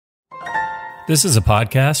This is a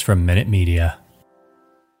podcast from Minute Media.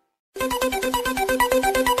 Who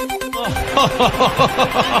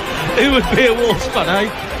would be a Wolves fan, eh?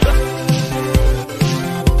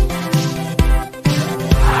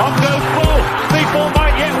 On goes Bull. People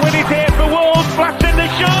might yet win it here for Wolves. Flash in the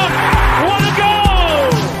shot. What a goal!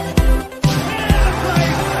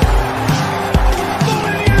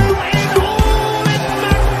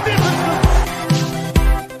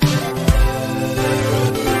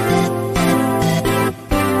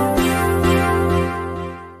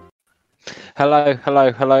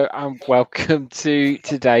 Hello, and welcome to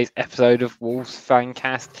today's episode of Wolves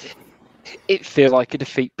Fancast. It feels like a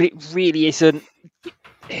defeat, but it really isn't.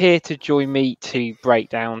 Here to join me to break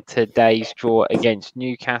down today's draw against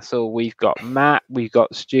Newcastle, we've got Matt, we've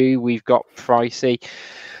got Stu, we've got Pricey.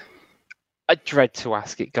 I dread to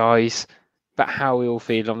ask it, guys, but how are we all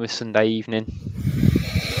feel on this Sunday evening?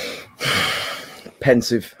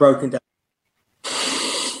 Pensive. Broken down.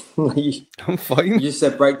 I'm fine. You just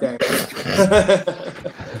said breakdown.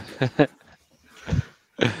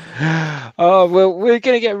 Oh, well, we're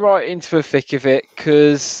going to get right into the thick of it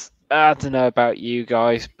because I don't know about you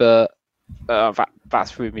guys, but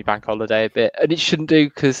that's ruined me bank holiday a bit. And it shouldn't do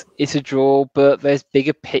because it's a draw, but there's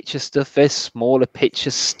bigger picture stuff, there's smaller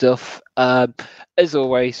picture stuff. As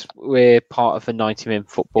always, we're part of the 90-Min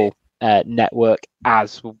Football Network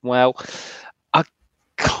as well.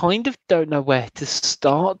 Kind of don't know where to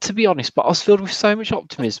start, to be honest, but I was filled with so much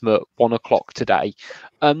optimism at 1 o'clock today.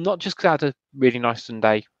 Not just because I had a really nice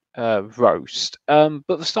Sunday roast, but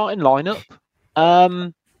the starting lineup,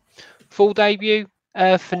 full debut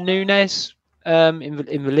for Nunes in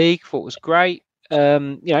the league, thought was great.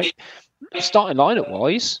 Starting lineup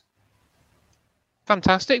wise,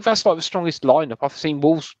 fantastic. That's like the strongest lineup I've seen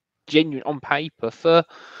Wolves genuine on paper for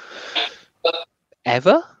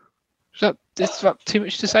ever. Is that too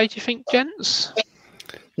much to say, do you think, gents?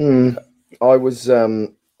 I was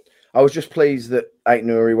just pleased that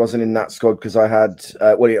Ait-Nouri wasn't in that squad because I had,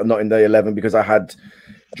 not in the 11 because I had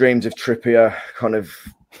dreams of Trippier kind of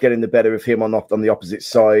getting the better of him on the opposite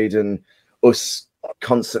side and us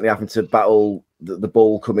constantly having to battle the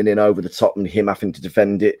ball coming in over the top and him having to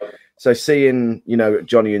defend it. So seeing,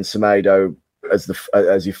 Johnny and Semedo as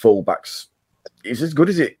your fullbacks is as good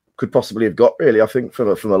as it could possibly have got, really, I think, from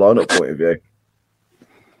a lineup point of view.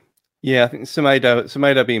 Yeah, I think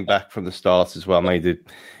Semedo being back from the start as well it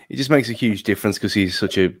just makes a huge difference because he's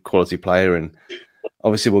such a quality player, and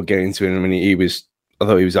obviously we'll get into it. I mean, I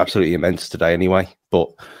thought he was absolutely immense today anyway,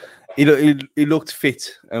 but he looked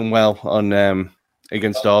fit and well on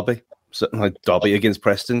against Derby against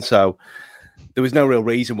Preston, so there was no real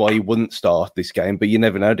reason why he wouldn't start this game, but you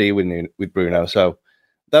never know, do you, with Bruno, so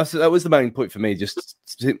that was the main point for me, just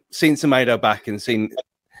seeing Semedo back and seeing,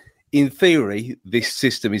 in theory, this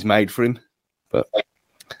system is made for him. But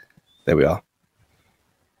there we are.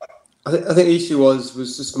 I think the issue was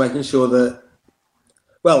just making sure that,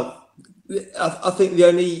 well, I think the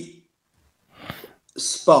only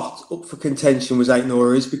spot up for contention was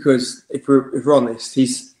Ait-Nouri's because if we're honest,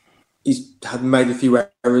 he's had made a few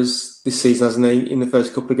errors this season, hasn't he, in the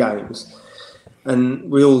first couple of games. And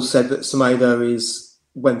we all said that Semedo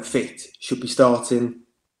when fit, should be starting.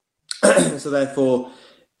 So therefore,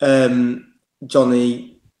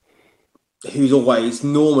 Johnny, who's always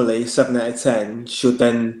normally 7 out of 10, should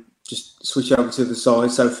then just switch over to the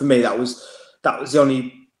side. So for me, that was the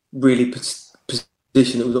only really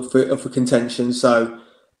position that was up for contention. So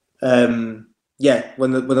when the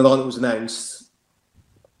lineup was announced,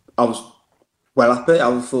 I was well happy.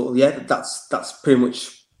 I thought, that's pretty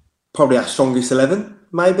much probably our strongest 11,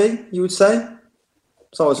 maybe you would say.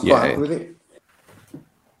 So I was quite happy with it.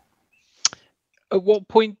 At what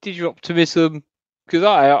point did your optimism? Because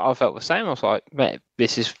I felt the same. I was like, mate,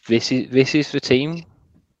 this is the team,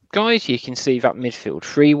 guys. You can see that midfield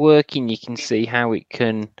free working. You can see how you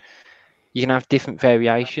can have different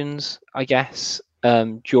variations, I guess,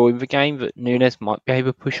 during the game. That Nunes might be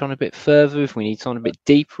able to push on a bit further if we need someone a bit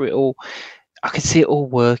deeper. I could see it all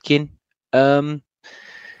working, but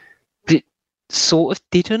it sort of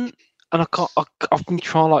didn't. And I've been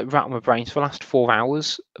trying to rattle my brains for the last 4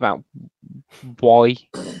 hours about why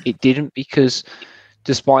it didn't. Because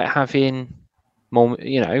despite having more,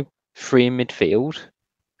 three in midfield,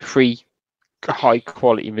 3 high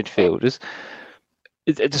quality midfielders,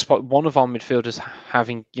 despite one of our midfielders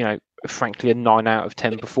having, frankly, a 9 out of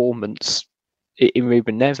 10 performance in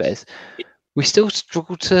Ruben Neves, we still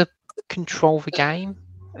struggle to control the game,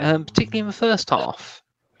 particularly in the first half.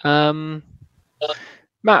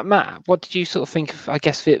 Matt, what did you sort of think of, I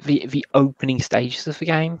guess, the opening stages of the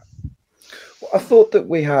game? Well, I thought that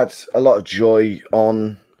we had a lot of joy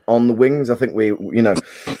on on the wings. I think we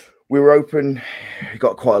were open. We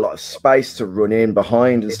got quite a lot of space to run in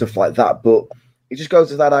behind and stuff like that. But it just goes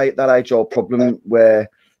to that age-old problem where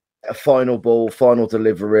a final ball, final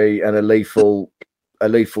delivery, and a lethal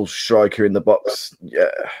striker in the box.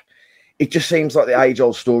 Yeah, it just seems like the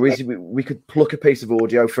age-old stories. We could pluck a piece of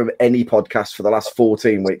audio from any podcast for the last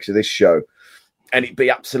 14 weeks of this show, and it'd be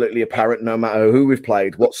absolutely apparent no matter who we've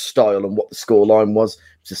played, what style and what the scoreline was.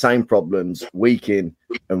 It's the same problems week in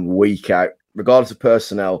and week out, regardless of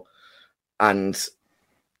personnel. And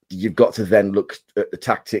you've got to then look at the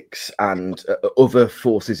tactics and other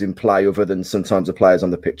forces in play other than sometimes the players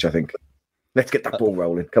on the pitch, I think. Let's get that ball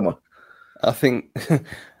rolling. Come on. I think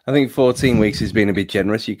 14 weeks has been a bit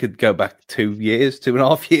generous. You could go back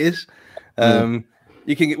 2.5 years.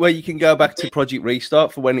 You can go back to Project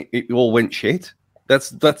Restart for when it all went shit.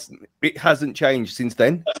 It hasn't changed since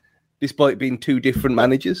then, despite being two different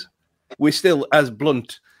managers. We're still as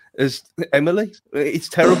blunt as Emily. It's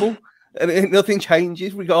terrible. And nothing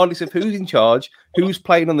changes regardless of who's in charge, who's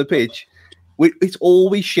playing on the pitch. It's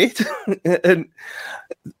always shit. And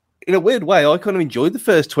in a weird way, I kind of enjoyed the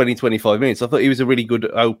first 20, 25 minutes. I thought it was a really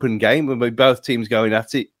good open game with both teams going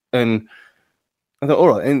at it. And I thought, all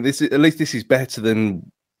right, and at least this is better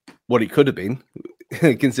than what it could have been,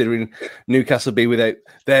 considering Newcastle be without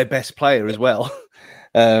their best player as well.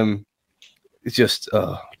 It's just,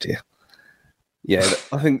 oh dear. Yeah,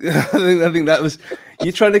 I think that was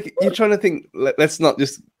you're trying to think. Let's not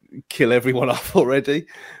just kill everyone off already,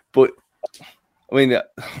 but I mean,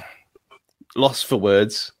 lost for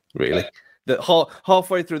words, really. That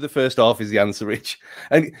halfway through the first half is the answer, Rich.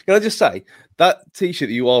 And can I just say that T-shirt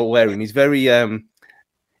that you are wearing is very.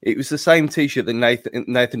 It was the same T-shirt that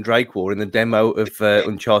Nathan Drake wore in the demo of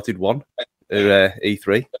Uncharted 1 or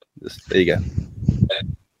E3. There you go.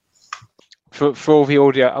 For all the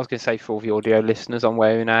audio, I was going to say for all the audio listeners, I'm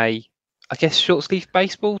wearing I guess, short sleeve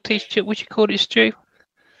baseball T-shirt. Would you call it, Stu?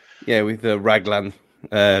 Yeah, with the raglan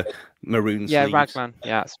maroon sleeves. Yeah, raglan.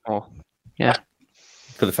 Yeah, that's more. Yeah.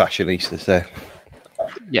 For the fashionistas there.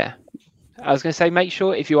 Yeah. I was going to say, make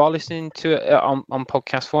sure if you are listening to it on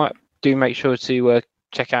Podcast Flight, do make sure to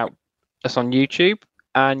check out us on YouTube,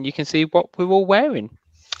 and you can see what we're all wearing.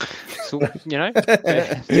 So,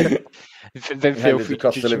 then feel free to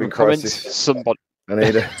cost of living comments. crisis. Somebody.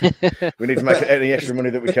 We need to make any extra money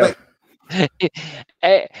that we can.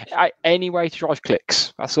 Any way to drive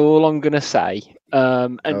clicks. That's all I'm going to say.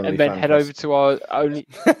 And then head over to the only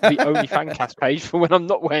Fancast page for when I'm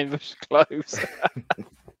not wearing those clothes.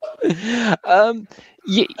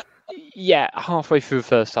 Yeah, halfway through the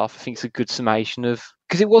first half, I think it's a good summation of,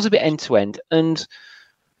 because it was a bit end to end, and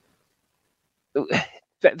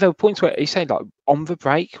there were points where you say, like, on the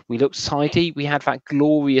break, we looked tidy. We had that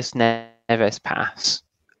glorious Neves pass,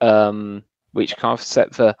 which kind of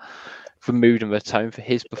set the mood and the tone for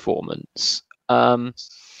his performance. But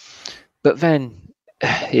then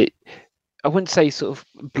I wouldn't say sort of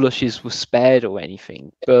blushes were spared or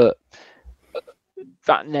anything, but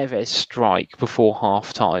that Neves strike before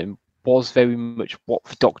half time was very much what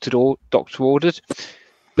the doctor ordered,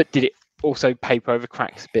 but did it also paper over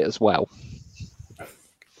cracks a bit as well?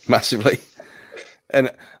 Massively. And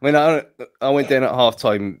I mean, I went down at half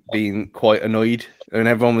time being quite annoyed, and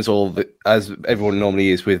everyone was as everyone normally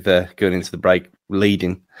is with going into the break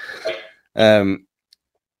leading. We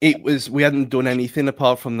hadn't done anything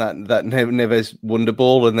apart from that Neves wonder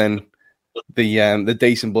ball, and then the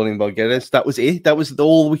decent ball in by Guedes. That was it. That was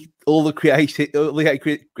all the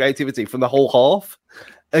creativity from the whole half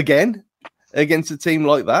again against a team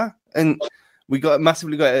like that, and we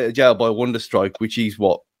massively got out of jail by a wonder strike, which is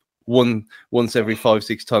once every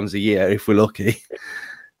 5-6 times a year if we're lucky.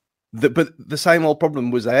 But the same old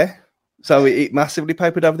problem was there, so it massively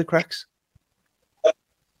papered over the cracks.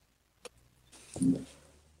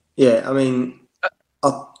 Yeah, I mean,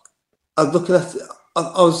 I was looking at.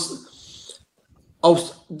 I was.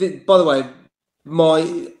 By the way,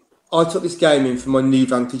 I took this game in from my new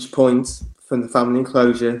vantage point from the family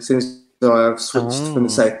enclosure since I have switched from the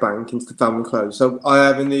Safe Bank into the family enclosure. So I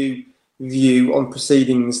have a new view on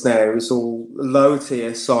proceedings now. It's all low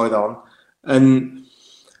tier, side on, and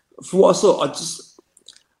for what I saw,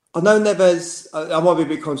 I know Neves. I might be a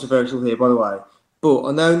bit controversial here, by the way, but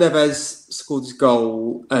I know Neves scored his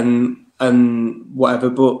goal and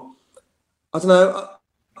whatever. But I don't know.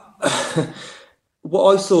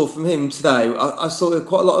 What I saw from him today, I saw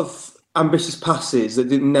quite a lot of ambitious passes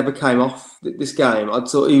that never came off this game. I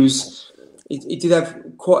thought he did have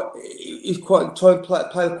he's quite trying to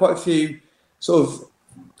play quite a few sort of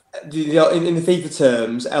in the FIFA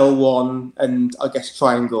terms, L1 and I guess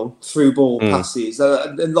triangle through ball passes.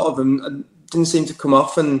 A lot of them didn't seem to come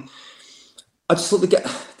off, and I just thought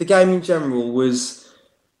the game in general was.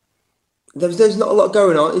 There's not a lot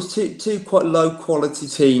going on. It's two quite low quality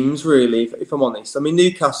teams, really, if I'm honest. I mean,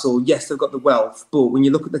 Newcastle, yes, they've got the wealth, but when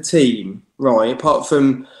you look at the team, right, apart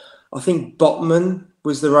from, I think Botman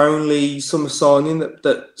was their only summer signing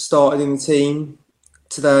that started in the team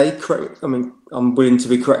today. Correct. I mean, I'm willing to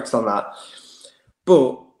be corrected on that,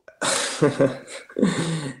 but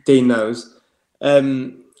Dean knows. But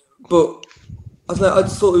I don't know. I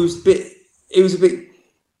just thought it was a bit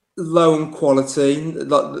low in quality,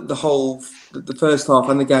 like the first half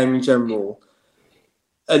and the game in general.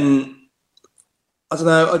 And I don't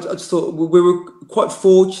know, I just thought we were quite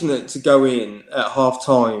fortunate to go in at half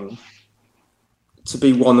time to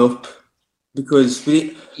be 1-up, because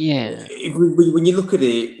when you look at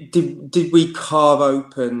it, did we carve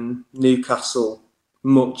open Newcastle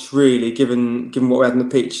much, really, given what we had on the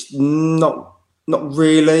pitch? Not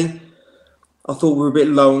really. I thought we were a bit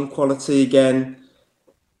low in quality again.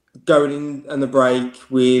 Going in on the break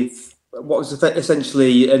with what was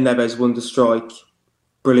essentially a Neves wonder strike,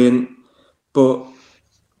 brilliant. But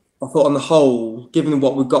I thought on the whole, given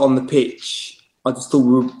what we got on the pitch, I just thought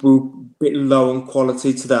we were a bit low on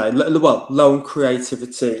quality today. Well, low on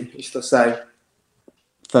creativity, should I say,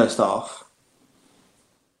 first half.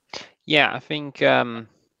 Yeah, I think I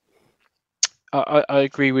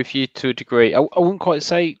agree with you to a degree. I wouldn't quite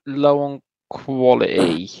say low on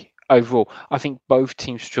quality. Overall, I think both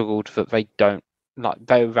teams struggled that they don't, like,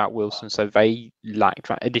 they were without Wilson, so they lacked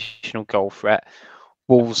that additional goal threat.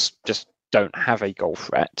 Wolves just don't have a goal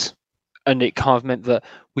threat, and it kind of meant that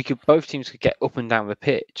both teams could get up and down the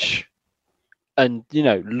pitch and,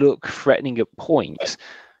 look threatening at points.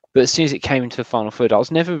 But as soon as it came into the final third, I was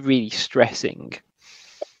never really stressing,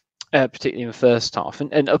 particularly in the first half,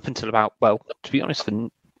 and up until about, well, to be honest, the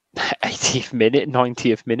 80th minute,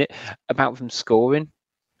 90th minute, about them scoring.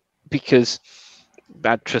 Because they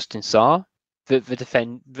had trust in Sarr. The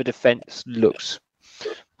defence looks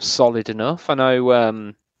solid enough. I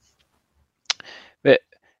know that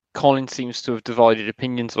Colin seems to have divided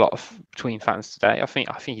opinions a lot between fans today. I think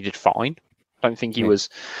he did fine. I don't think he was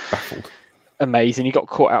baffled. Amazing. He got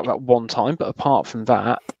caught out that one time, but apart from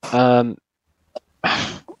that, I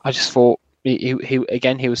just thought he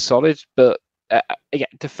was solid. But again,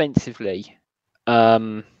 defensively,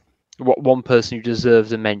 one person who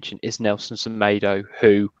deserves a mention is Nelson Semedo,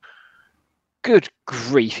 who, good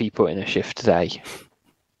grief, he put in a shift today.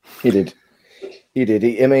 He did.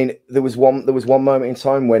 I mean, there was one moment in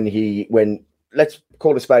time when let's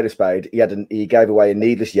call a spade. He gave away a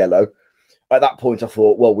needless yellow. At that point, I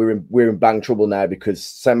thought, well, we're in bang trouble now, because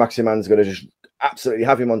Saint-Maximin's going to just absolutely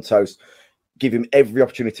have him on toast, give him every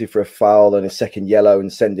opportunity for a foul and a second yellow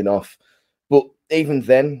and sending off. But even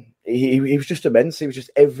then, he was just immense. He was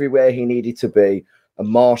just everywhere he needed to be, a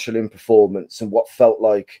marshalling performance, and what felt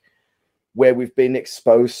like where we've been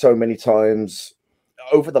exposed so many times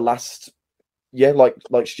over the last, like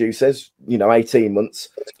Stu says, 18 months.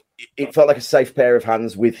 It felt like a safe pair of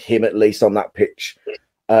hands with him, at least on that pitch,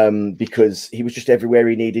 because he was just everywhere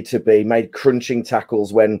he needed to be, made crunching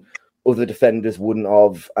tackles when other defenders wouldn't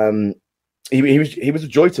have. He was a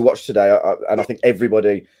joy to watch today, and I think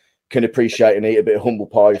everybody can appreciate and eat a bit of humble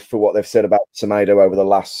pie for what they've said about Semedo over the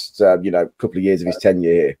last, couple of years of his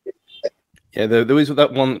tenure here. Yeah, there was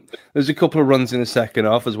that one. There's a couple of runs in the second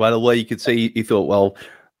half as well, where you could see he thought,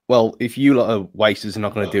 well, if you lot are wasters and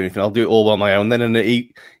not going to do anything, I'll do it all on my own. Then, and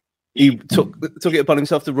he took it upon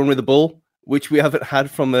himself to run with the ball, which we haven't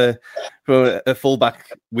had from a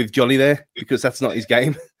fullback with Johnny there, because that's not his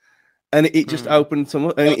game. And it just opened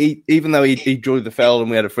some. And even though he drew the foul and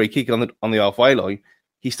we had a free kick on the halfway line,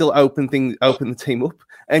 he still opened the team up.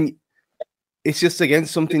 And it's just, again,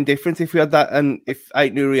 something different. If we had that, and if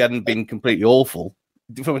Ait-Nouri hadn't been completely awful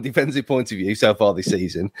from a defensive point of view so far this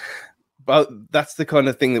season, but that's the kind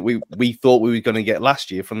of thing that we thought we were going to get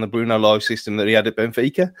last year from the Bruno Lage system that he had at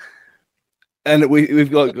Benfica. And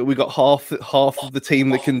we've got half of the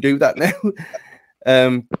team that can do that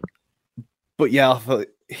now. But yeah, I thought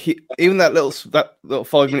even that little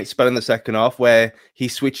 5-minute spell in the second half where he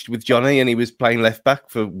switched with Johnny and he was playing left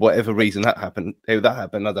back for whatever reason that happened. How that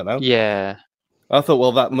happened, I don't know. Yeah. I thought,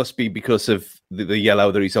 well, that must be because of the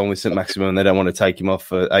yellow that he's on with Saint-Maximin, and they don't want to take him off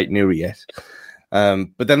for Ait-Nouri yet.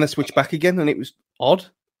 But then they switched back again, and it was odd.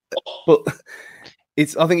 But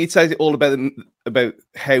I think it says it all about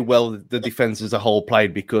how well the defence as a whole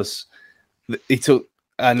played, because he took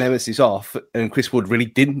our nemesis off, and Chris Wood really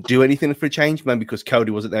didn't do anything for a change, maybe because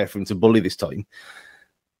Cody wasn't there for him to bully this time.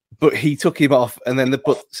 But he took him off, and then they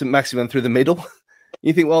put Saint-Maximin through the middle.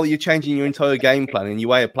 You think, well, you're changing your entire game plan and your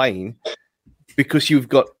way of playing because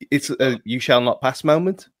it's a you shall not pass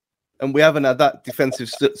moment, and we haven't had that defensive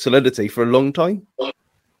solidity for a long time.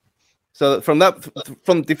 So from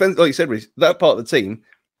defense, like you said, Rhys, that part of the team,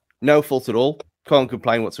 no fault at all. Can't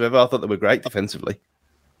complain whatsoever. I thought they were great defensively.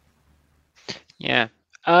 Yeah.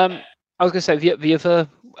 I was going to say the other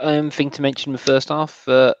thing to mention in the first half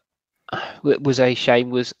was a shame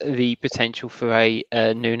was the potential for a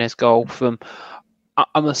Núñez goal from.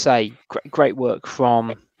 I must say, great work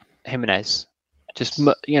from Jimenez. Just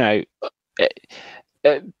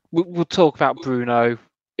we'll talk about Bruno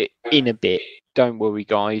in a bit. Don't worry,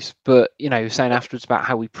 guys. But saying afterwards about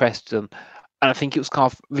how we pressed them, and I think it was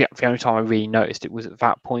kind of the only time I really noticed it was at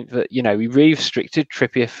that point that we really restricted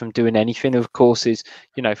Trippier from doing anything. Of course, is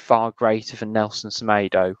far greater than Nelson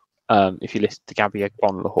Semedo. If you listen to Gabby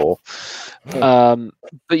Egbon-Lahore, but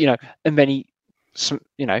and then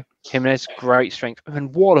Jimenez, great strength,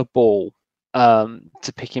 and what a ball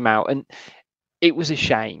to pick him out. And it was a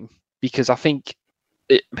shame because I think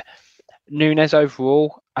Núñez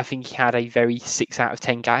overall, I think he had a very 6 out of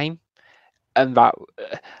 10 game, and that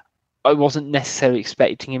I wasn't necessarily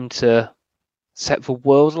expecting him to set the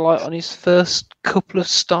world alight on his first couple of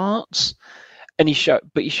starts. And he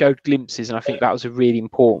showed glimpses, and I think that was a really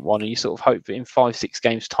important one. And you sort of hope that in 5-6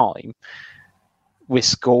 games' time, we're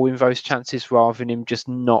scoring those chances rather than him just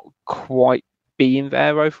not quite being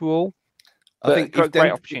there overall. But I think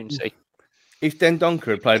great opportunity. If Dendoncker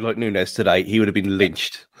had played like Núñez today, he would have been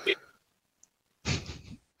lynched.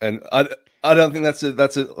 And I don't think that's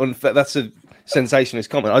a sensationalist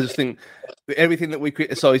comment. I just think everything that we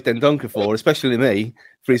criticised Dendoncker for, especially me,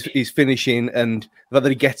 for his finishing and that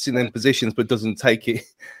he gets in them positions but doesn't take it,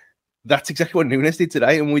 that's exactly what Núñez did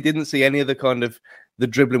today. And we didn't see any of the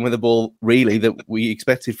dribbling with the ball really that we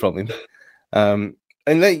expected from him. And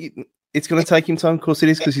it's going to take him time, of course it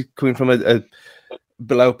is, because he's coming from a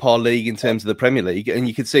below par league in terms of the Premier League, and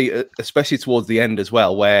you could see, especially towards the end as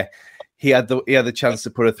well, where he had the chance to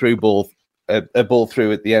put a ball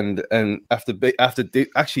through at the end, and after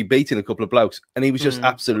actually beating a couple of blokes, and he was just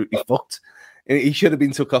absolutely fucked. And he should have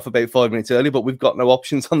been took off about 5 minutes earlier, but we've got no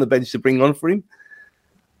options on the bench to bring on for him.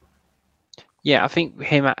 Yeah, I think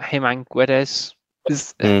him and Guedes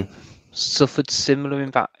suffered similar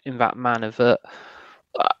in that manner. That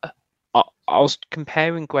I was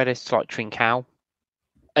comparing Guedes to like Trincao,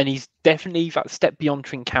 and he's definitely that step beyond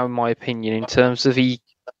Trincao in my opinion in terms of he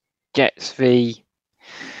gets the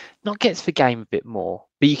game a bit more,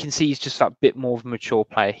 but you can see he's just that bit more of a mature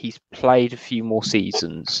player. He's played a few more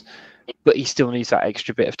seasons, but he still needs that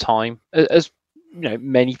extra bit of time, as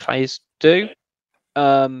many players do.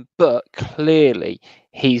 But clearly,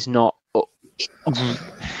 he's not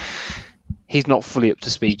fully up to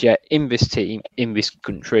speed yet in this team, in this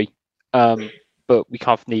country. But we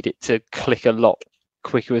kind of need it to click a lot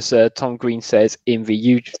quicker, as Tom Green says in the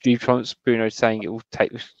YouTube comments. Bruno saying it will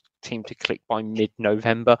take the team to click by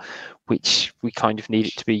mid-November, which we kind of need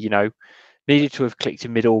it to be, needed to have clicked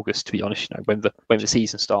in mid-August, to be honest, when the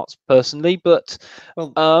season starts, personally. But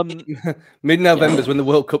mid-November is when the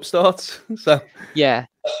World Cup starts. So yeah,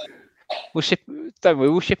 we'll ship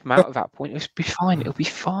them out at that point. It'll be fine. It'll be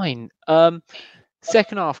fine.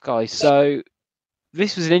 Second half, guys. So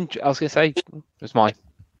this was I was going to say, it was my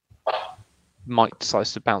Mike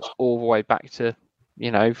decides to bounce all the way back to,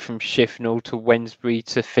 from Shifnal to Wednesbury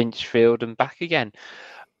to Finchfield and back again.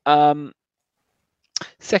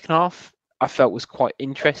 Second half, I felt was quite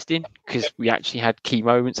interesting because we actually had key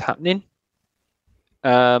moments happening.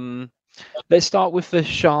 Let's start with the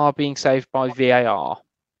Shah being saved by VAR.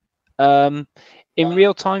 In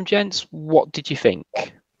real time, gents, what did you think?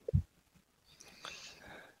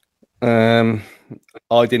 I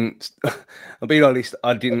didn't. I'll be honest.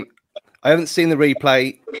 I haven't seen the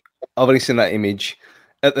replay. I've only seen that image.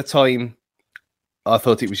 At the time, I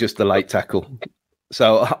thought it was just a late tackle.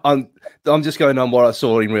 So I'm just going on what I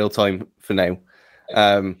saw in real time for now.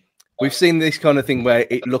 We've seen this kind of thing where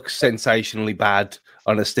it looks sensationally bad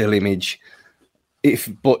on a still image.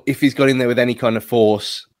 But if he's got in there with any kind of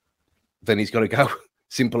force, then he's got to go.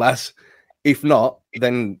 Simple as. If not,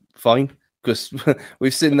 then fine. Because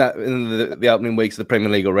we've seen that in the opening weeks of the Premier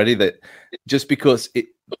League already, that just because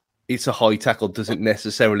it's a high tackle doesn't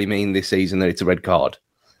necessarily mean this season that it's a red card.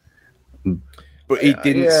 But he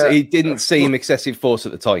didn't seem excessive force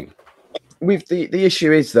at the time. With the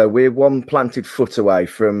issue is, though, we're one planted foot away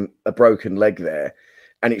from a broken leg there,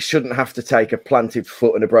 and it shouldn't have to take a planted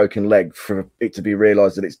foot and a broken leg for it to be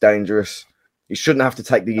realised that it's dangerous. It shouldn't have to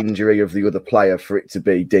take the injury of the other player for it to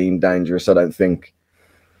be deemed dangerous, I don't think.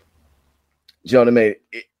 Do you know what I mean?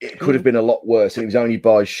 It could have been a lot worse, and it was only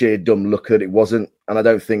by sheer dumb luck that it wasn't. And I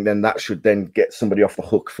don't think then that should then get somebody off the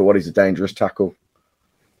hook for what is a dangerous tackle.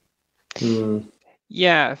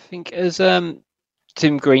 Yeah, I think as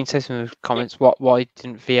Tim Green says in his comments, why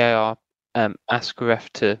didn't VAR ask a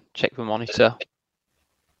ref to check the monitor?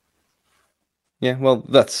 Yeah, well,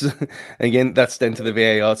 that's again, that's then to the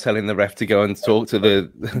VAR telling the ref to go and talk to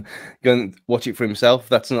go and watch it for himself.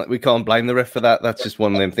 That's not, we can't blame the ref for that. That's just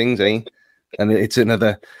one of them things, eh? And it's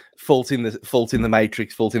another fault in the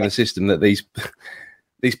matrix, fault in the system that these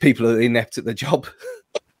people are inept at the job.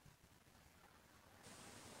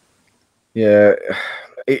 Yeah,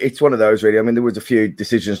 it's one of those, really. I mean, there was a few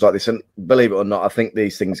decisions like this, and believe it or not, I think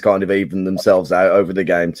these things kind of even themselves out over the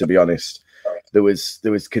game, to be honest. There was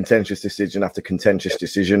contentious decision after contentious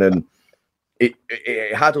decision, and it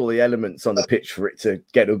had all the elements on the pitch for it to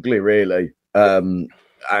get ugly, really.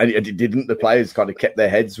 And it didn't. The players kind of kept their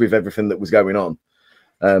heads with everything that was going on.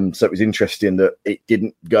 So it was interesting that it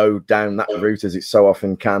didn't go down that route as it so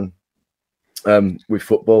often can with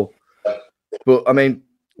football. But I mean,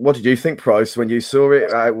 what did you think, Price, when you saw it?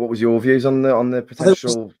 What was your views on the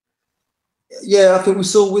potential? Yeah, I think we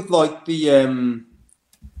saw with like the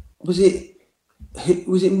was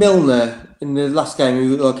it Milner in the last game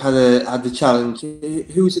who like had the challenge?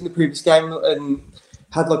 Who was in the previous game and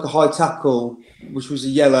had like a high tackle, which was a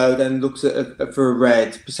yellow, then looked at for a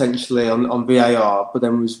red potentially on VAR, but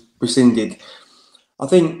then was rescinded. I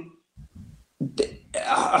think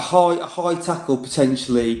a high tackle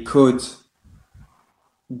potentially could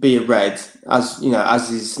be a red, as you know, as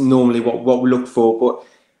is normally what we look for. But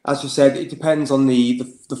as you said, it depends on the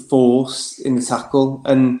force in the tackle,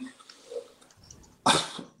 and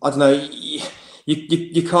I don't know.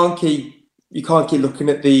 You can't keep looking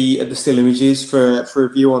at the still images for a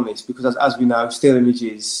view on this, because as we know, still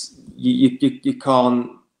images you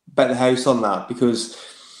can't bet the house on that because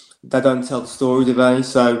they don't tell the story, do they?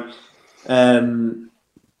 So from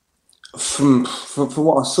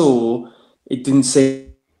what I saw, it didn't seem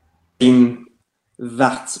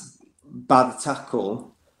that bad a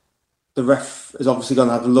tackle. The ref has obviously gone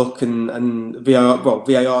and had a look, and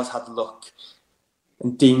VAR's had a look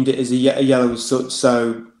and deemed it as a yellow as such.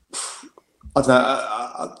 So I don't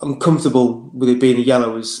know. I'm comfortable with it being a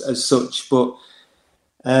yellow as such, but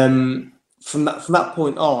from that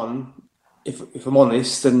point on, if I'm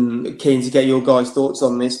honest, and keen to get your guys' thoughts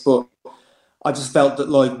on this, but I just felt that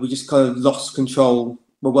like we just kind of lost control.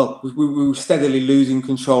 Well, we were steadily losing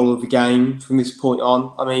control of the game from this point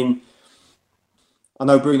on. I mean, I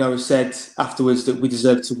know Bruno has said afterwards that we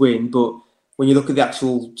deserved to win, but when you look at the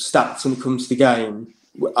actual stats when it comes to the game,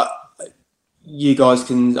 you guys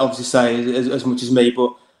can obviously say as much as me,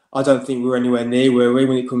 but I don't think we're anywhere near where we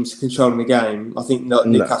when it comes to controlling the game. I think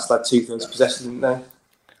Newcastle had 2/3 possession, didn't they?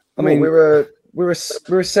 I mean, we're a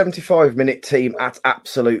 75-minute team at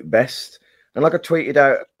absolute best, and like I tweeted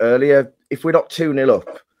out earlier, if we're not 2-0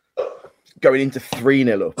 up, going into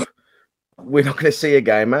 3-0 up, we're not going to see a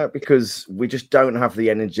game out because we just don't have the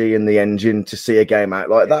energy and the engine to see a game out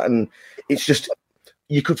like that. And it's just,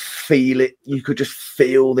 you could feel it. You could just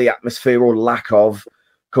feel the atmosphere or lack of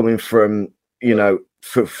coming from, you know,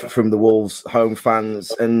 from the Wolves home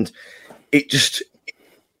fans. And it just,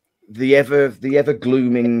 the ever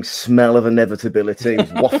glooming smell of inevitability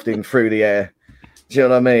was wafting through the air. Do you know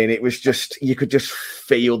what I mean? It was just, you could just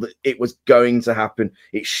feel that it was going to happen.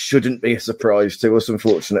 It shouldn't be a surprise to us,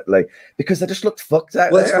 unfortunately, because they just looked fucked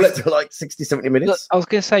out there after like 60, 70 minutes. Look, I was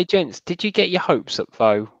going to say, gents, did you get your hopes up,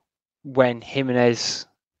 though, when Jimenez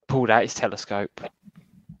pulled out his telescope?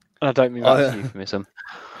 And I don't mean that's a euphemism.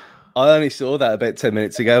 I only saw that about 10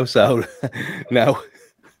 minutes ago, so no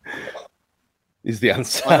is the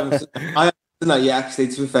answer. I haven't done that yet, actually,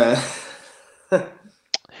 to be fair.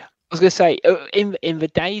 I was going to say, in the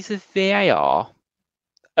days of VAR,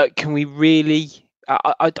 can we really...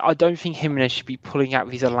 I don't think Jimenez should be pulling out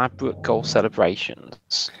these elaborate goal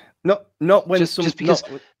celebrations. Not when just because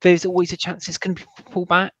there's always a chance it's going to be pulled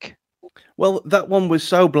back. Well, that one was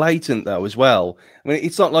so blatant though as well. I mean,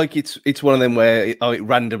 it's not like it's one of them where it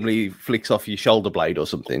randomly flicks off your shoulder blade or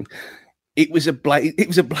something. It was a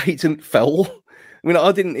blatant foul. I mean,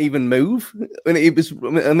 I didn't even move. I mean,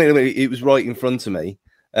 it was right in front of me.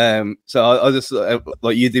 So I just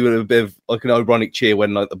like you do a bit of like an ironic cheer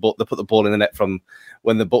when like they put the ball in the net from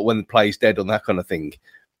when the play's dead on that kind of thing,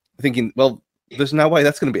 thinking, well, there's no way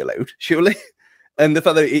that's going to be allowed, surely. And the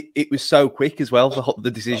fact that it was so quick as well,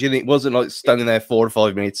 the decision, it wasn't like standing there 4 or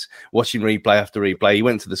 5 minutes watching replay after replay. He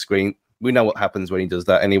went to the screen. We know what happens when he does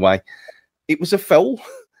that anyway. It was a foul.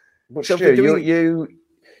 But so Stu,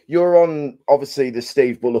 you're on obviously the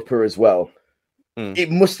Steve Bullupper as well.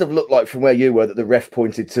 it must have looked like from where you were that the ref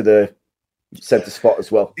pointed to the centre spot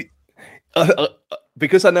as well.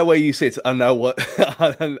 Because I know where you sit, I know what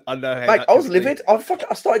I know. How Mate, I was livid. I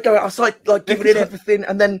started going. I started like giving it everything,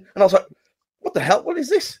 and I was like, "What the hell? What is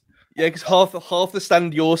this?" Yeah, because half the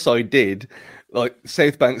stand your side did, like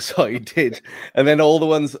South Bank side did, and then all the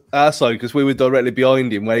ones our side, because we were directly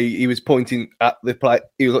behind him, where he was pointing at the play.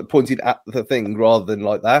 He was like pointing at the thing rather than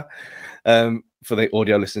like that. For the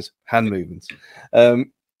audio listeners, hand movements. But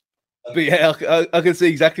yeah, I can see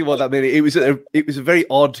exactly what that meant. It was a very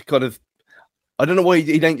odd kind of. I don't know why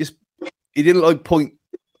he didn't like point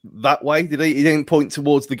that way, did he? He didn't point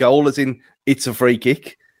towards the goal, as in it's a free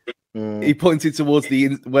kick. He pointed towards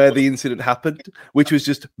where the incident happened, which was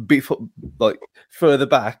just like further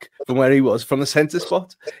back from where he was, from the centre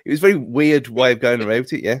spot. It was a very weird way of going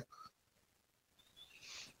about it. Yeah.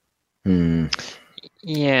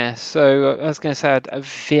 Yeah. So I was going to say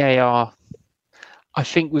VAR, I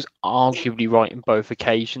think, was arguably right in both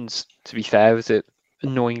occasions. To be fair, as it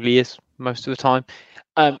annoyingly is most of the time.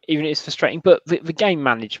 Even it's frustrating, but the game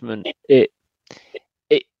management, it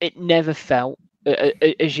never felt,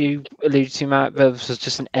 as you alluded to, Matt, there was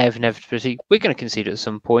just an air of inevitability. We're going to concede at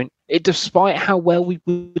some point. Despite how well we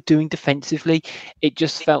were doing defensively, it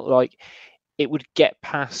just felt like it would get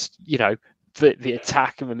past, the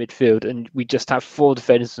attack in the midfield, and we just have 4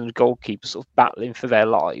 defenders and a goalkeeper sort of battling for their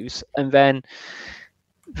lives. And then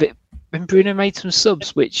Bruno made some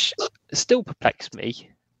subs, which still perplexed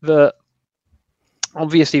me. That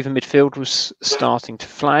obviously the midfield was starting to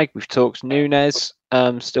flag. We've talked Nunes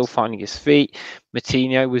still finding his feet.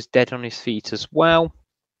 Matinho was dead on his feet as well,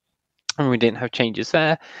 and we didn't have changes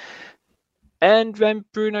there. And then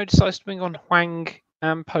Bruno decides to bring on Hwang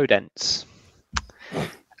and Podence.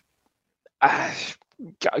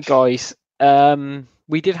 Guys,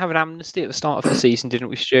 we did have an amnesty at the start of the season, didn't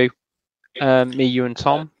we, Stu? Me, you, and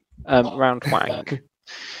Tom around Hwang.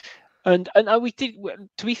 And we did.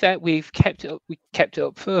 To be fair, we've kept it up. We kept it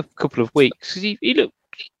up for a couple of weeks because he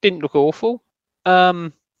didn't look awful.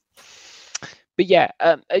 But yeah,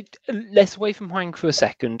 less away from Hwang for a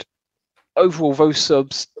second. Overall, those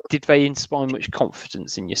subs, did they inspire much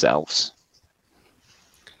confidence in yourselves?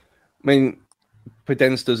 I mean,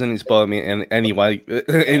 Podence doesn't inspire me in any way,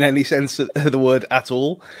 in any sense of the word at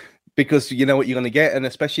all, because you know what you're going to get, and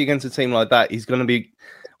especially against a team like that, he's going to be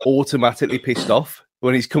automatically pissed off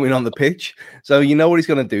when he's coming on the pitch. So you know what he's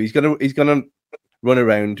going to do. He's going to run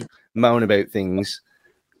around, moan about things,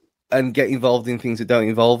 and get involved in things that don't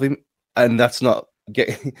involve him, and that's not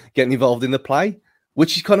getting involved in the play,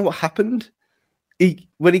 which is kind of what happened.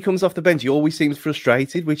 When he comes off the bench, he always seems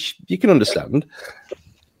frustrated, which you can understand.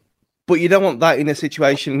 But you don't want that in a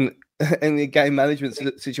situation, in a game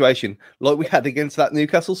management situation like we had against that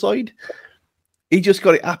Newcastle side. He just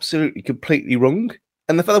got it absolutely, completely wrong.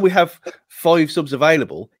 And the fact that we have 5 subs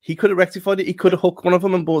available, he could have rectified it. He could have hooked one of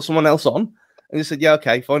them and brought someone else on. And he said, yeah,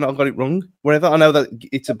 okay, fine, I've got it wrong. Whatever. I know that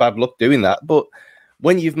it's a bad luck doing that. But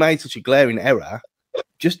when you've made such a glaring error,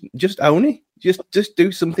 just own it. Just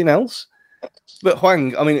do something else. But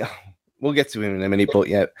Hwang, I mean, we'll get to him in a minute, but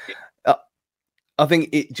yeah, I think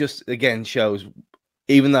it just, again, shows,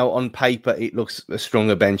 even though on paper it looks a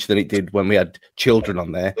stronger bench than it did when we had children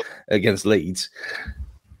on there against Leeds,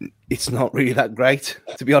 it's not really that great,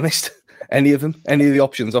 to be honest. Any of the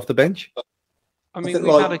options off the bench. I mean,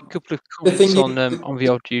 we've had a couple of comments on the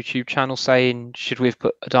old YouTube channel saying, should we have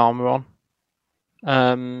put Adama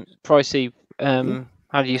on? Pricey,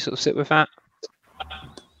 how do you sort of sit with that?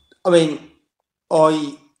 I mean,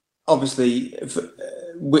 I obviously,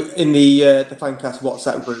 in the Fancast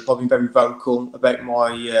WhatsApp group, I've been very vocal about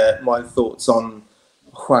my thoughts on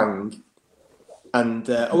Hwang, and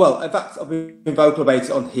well, in fact, I've been vocal about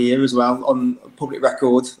it on here as well, on public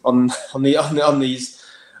record, on this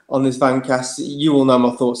Fancast. You all know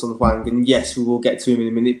my thoughts on Hwang, and yes, we will get to him in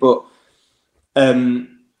a minute. But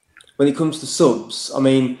when it comes to subs, I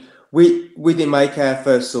mean, we didn't make our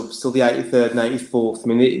first subs till the 83rd and 84th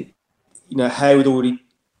minute. How had already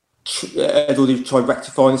tried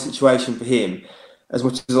rectifying the situation for him as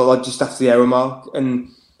much as like just after the hour mark, and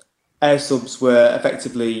our subs were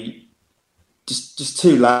effectively just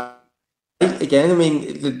too late again. I mean,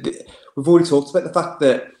 we've already talked about the fact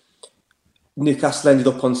that Newcastle ended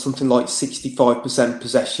up on something like 65%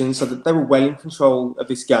 possession, so that they were well in control of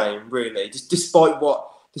this game, really. Just despite what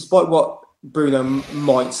Bruno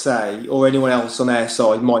might say, or anyone else on our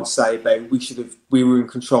side might say about we were in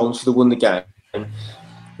control and should have won the game.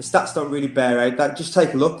 The stats don't really bear out that. Just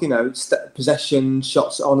take a look, possession,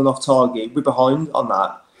 shots on and off target. We're behind on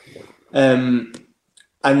that.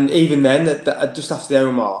 And even then, that just after the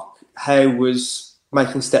hour mark, how was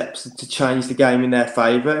making steps to change the game in their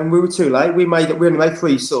favour, and we were too late. We only made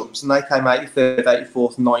 3 subs, and they came 83rd,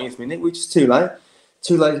 84th, 90th minute, which is too late,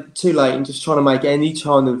 and just trying to make any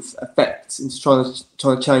kind of effect and just trying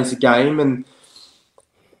to change the game, and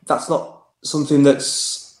that's not something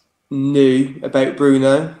that's new about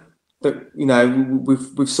Bruno. But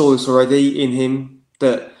we've saw this already in him,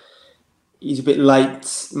 that he's a bit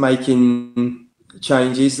late making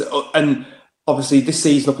changes, and obviously this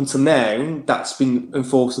season up until now, that's been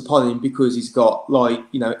enforced upon him because he's got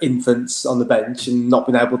infants on the bench and not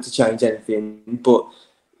been able to change anything. But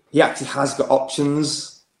he actually has got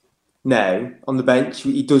options now on the bench.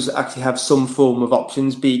 He does actually have some form of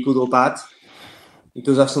options, be it good or bad. He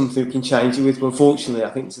does have something we can change it with. But unfortunately, I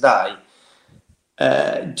think today,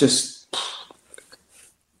 just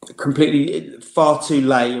completely far too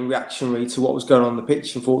late and reactionary to what was going on the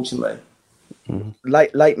pitch, unfortunately.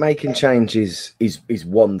 Late making changes is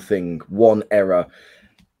one thing, one error.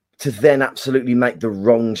 To then absolutely make the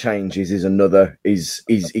wrong changes is another, is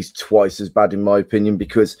twice as bad in my opinion,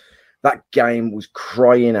 because that game was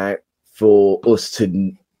crying out for us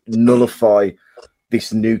to nullify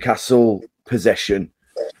this Newcastle possession.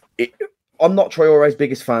 I'm not Traore's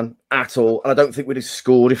biggest fan at all, and I don't think we'd have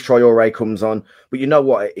scored if Traore comes on. But you know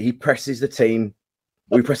what? He presses the team.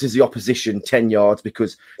 He presses the opposition 10 yards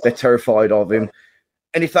because they're terrified of him.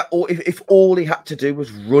 And if all he had to do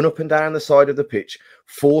was run up and down the side of the pitch,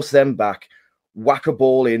 force them back, whack a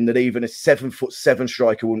ball in that even a 7'7"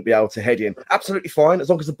 striker wouldn't be able to head in, absolutely fine, as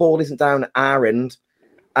long as the ball isn't down at our end.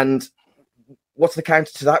 And what's the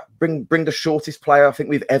counter to that? Bring the shortest player I think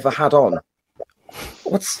we've ever had on.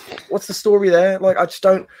 What's the story there? Like, I just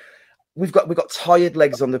don't. We've got tired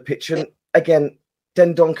legs on the pitch, and again,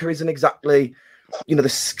 Dendoncker isn't exactly the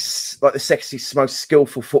sexiest, most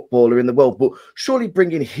skillful footballer in the world, but surely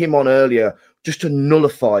bringing him on earlier just to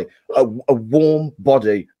nullify a warm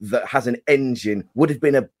body that has an engine would have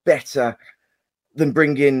been a better than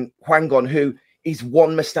bringing Hwang on, who is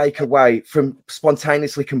one mistake away from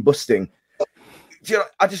spontaneously combusting.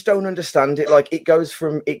 I just don't understand it. Like, it goes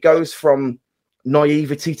from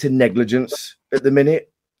naivety to negligence at the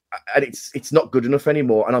minute, and it's not good enough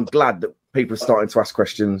anymore. And I'm glad that people are starting to ask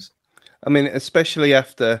questions. I mean, especially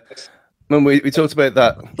after when we talked about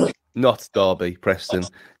that not Derby Preston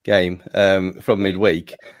game from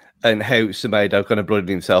midweek, and how Semedo kind of blooded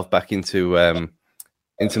himself back into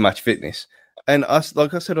match fitness. And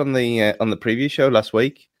like I said on the previous show last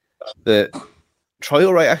week, that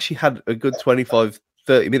Traore actually had a good 25-30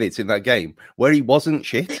 minutes in that game where he wasn't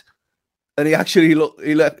shit, and he actually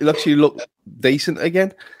looked decent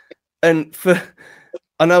again. And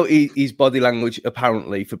I know his body language,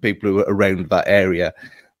 apparently, for people who were around that area,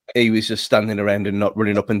 he was just standing around and not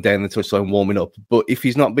running up and down the touchline warming up. But if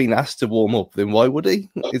he's not being asked to warm up, then why would he?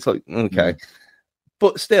 It's like, okay.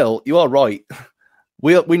 But still, you are right.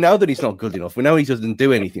 We know that he's not good enough. We know he doesn't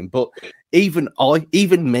do anything. But even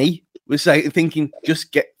me, was thinking,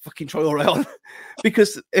 just get fucking Traore on.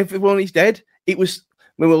 Because everyone is dead. It was,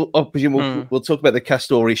 I presume we'll talk about the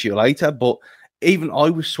Castor issue later, but even I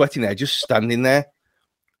was sweating there, just standing there.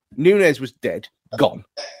 Nunez was dead, gone.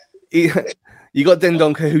 You got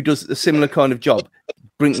Dendoncker, who does a similar kind of job.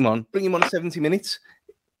 Bring him on 70 minutes.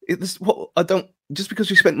 Just because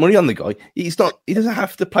we spent money on the guy, he doesn't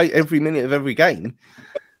have to play every minute of every game.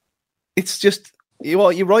 It's just,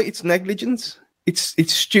 you're right, it's negligence.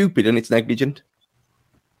 It's stupid and it's negligent.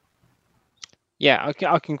 Yeah,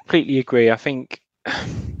 I completely agree. I think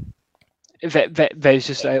there's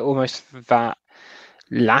just almost that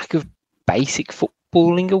lack of basic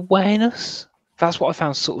footballing awareness. That's what I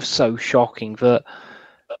found sort of so shocking, that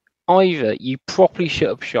either you properly shut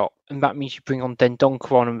up shop, and that means you bring on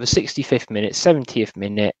Dendoncker on the 65th minute, 70th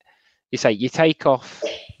minute. You take off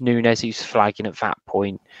Nunez, who's flagging at that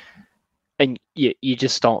point, and you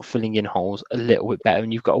just start filling in holes a little bit better,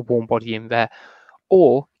 and you've got a warm body in there.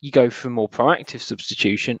 Or you go for a more proactive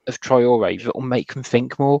substitution of Traore that will make them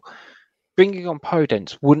think more. Bringing on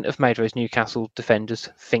Podence wouldn't have made those Newcastle defenders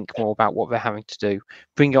think more about what they're having to do.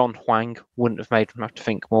 Bringing on Hwang wouldn't have made them have to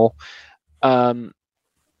think more. And,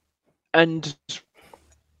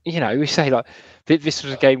 we say, like, this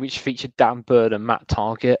was a game which featured Dan Burn and Matt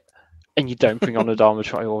Targett, and you don't bring on Adama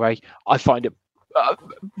Traore. I find it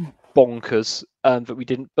bonkers that we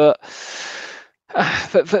didn't. But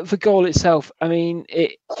the goal itself, I mean,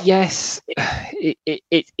 it's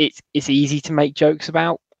easy to make jokes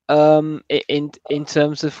about. In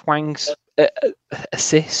terms of Hwang's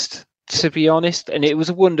assist, to be honest, and it was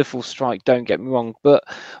a wonderful strike, don't get me wrong, but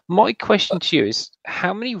my question to you is,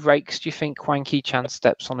 how many rakes do you think Hwang Hee-chan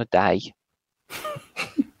steps on a day?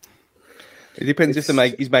 It depends if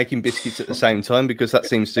he's making biscuits at the same time, because that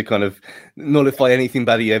seems to kind of nullify anything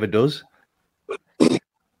bad he ever does.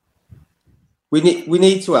 We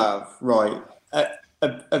need to have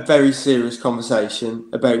a very serious conversation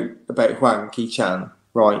about Hwang Ki-chan,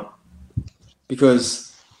 right?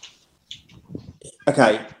 Because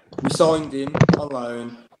we signed him on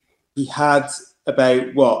loan. He had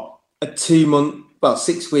about a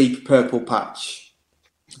 6-week purple patch,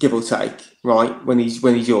 give or take, right? When he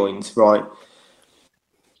joined, right?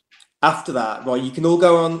 After that, right,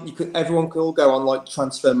 everyone can all go on like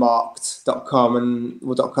transfermarkt.com and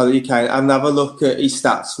 .co.uk and have a look at his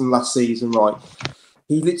stats from last season, right?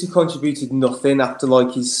 He literally contributed nothing after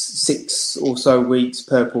like his 6 or so weeks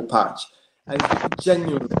purple patch. And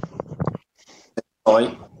genuinely,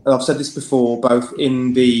 right, and I've said this before, both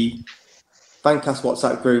in the Fancast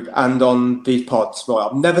WhatsApp group and on these pods, right?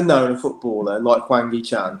 I've never known a footballer like Hwang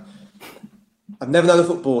Ki-chan. I've never known a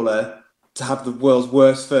footballer to have the world's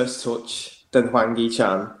worst first touch than Hwang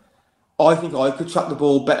Ki-chan. I think I could track the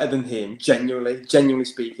ball better than him, genuinely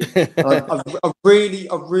speaking. And I really,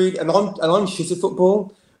 and I'm shit at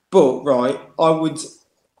football, but right, I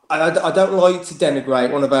don't like to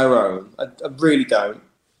denigrate one of our own. I really don't.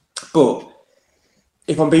 But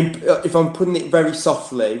if I'm putting it very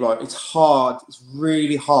softly, right, it's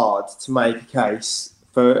really hard to make a case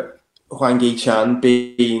for Hwang Ki-chan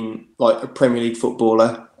being like a Premier League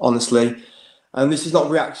footballer, honestly. And this is not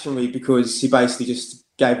reactionary because he basically just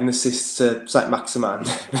gave an assist to Saint Maximin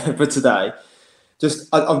for today.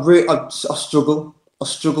 I struggle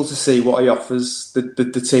to see what he offers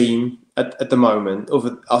the team at the moment,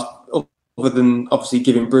 other than obviously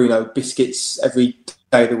giving Bruno biscuits every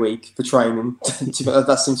day of the week for training.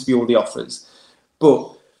 That seems to be all he offers.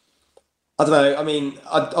 But I don't know. I mean,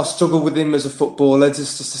 I struggle with him as a footballer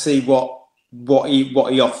just to see what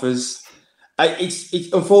he offers.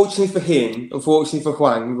 It's unfortunately for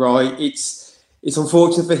Hwang, right? It's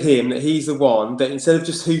unfortunate for him that he's the one that instead of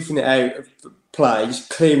just hoofing it out of play, just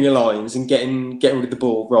clearing your lines and getting rid of the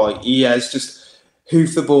ball, right? He has just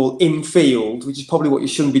hoofed the ball in field, which is probably what you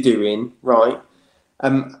shouldn't be doing, right?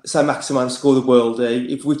 So Maximin scored the worldie.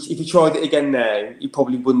 If he tried it again now, he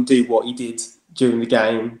probably wouldn't do what he did during the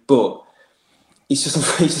game. But it's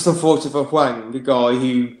just unfortunate for Hwang, the guy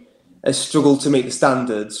who has struggled to meet the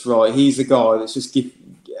standards, right? He's the guy that's just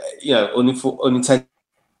unintentionally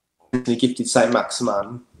gifted Saint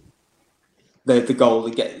Maximin the goal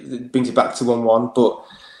that brings it back to 1-1. But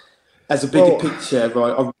as a bigger picture,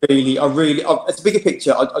 right, as a bigger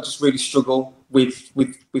picture, I just really struggle with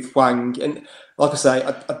Hwang. And like I say,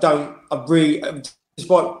 I really,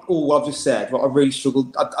 despite all I've just said, right, I really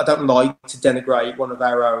struggled. I don't like to denigrate one of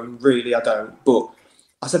our own, really, I don't. But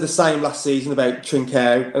I said the same last season about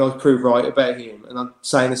Trincao, and I was proved right about him. And I'm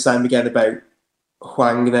saying the same again about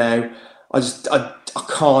Hwang now. I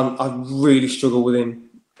really struggle with him.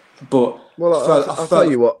 But I'll tell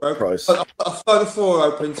you what, Price. I'll throw the floor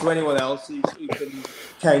open to anyone else who can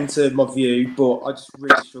counter my view, but I just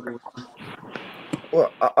really struggle with him.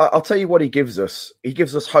 Well, I'll tell you what he gives us. He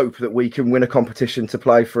gives us hope that we can win a competition to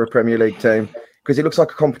play for a Premier League team, because he looks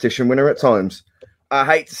like a competition winner at times. I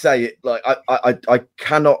hate to say it, like I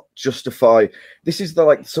cannot justify. This is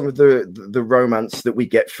some of the romance that we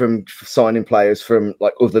get from signing players from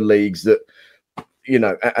like other leagues that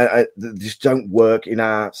just don't work in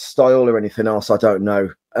our style or anything else. I don't know.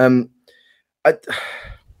 The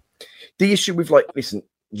issue with listen,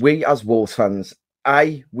 we as Wolves fans,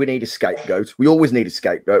 we need a scapegoat. We always need a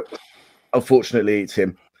scapegoat. Unfortunately, it's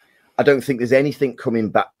him. I don't think there's anything coming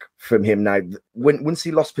back from him now. Once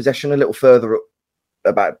he lost possession a little further up,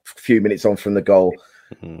 about a few minutes on from the goal,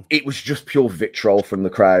 it was just pure vitriol from the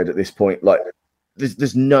crowd at this point. Like,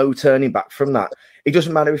 there's no turning back from that. It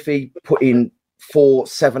doesn't matter if he put in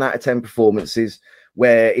 7 out of 10 performances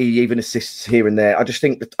where he even assists here and there. I just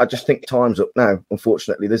think time's up now.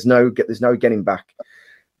 Unfortunately, there's no getting back.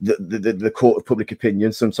 The court of public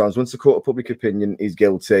opinion. Sometimes, once the court of public opinion is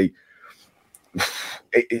guilty,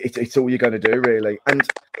 it's all you're going to do, really. And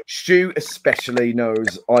Stu especially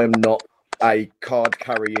knows I am not a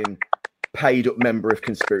card-carrying, paid-up member of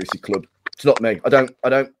Conspiracy Club. It's not me. I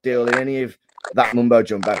don't deal in any of that mumbo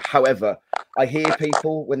jumbo. However, I hear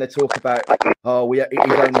people when they talk about, he's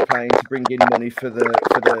only playing to bring in money for the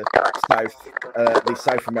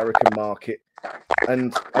South American market,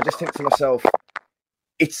 and I just think to myself,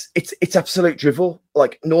 it's absolute drivel,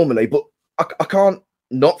 like normally, but I can't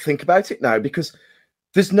not think about it now, because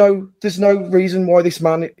there's no reason why this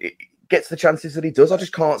man gets the chances that he does. I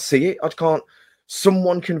just can't see it.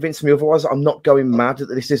 Someone convince me otherwise. I'm not going mad that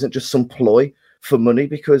this isn't just some ploy for money,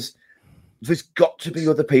 because there's got to be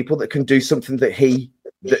other people that can do something that he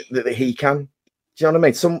that he can. Do you know what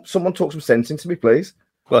I mean? Someone talk some sense into me, please.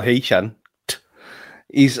 Well, he can.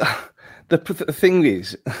 He's the thing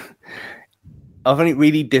is, I find it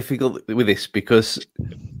really difficult with this because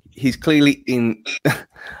he's clearly in.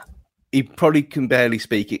 He probably can barely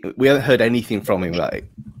speak it. We haven't heard anything from him.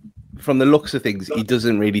 Like, from the looks of things, he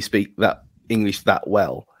doesn't really speak that English that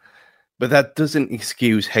well. But that doesn't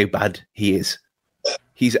excuse how bad he is.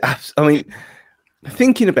 He's I mean,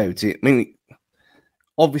 thinking about it, I mean,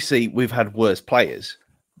 obviously we've had worse players,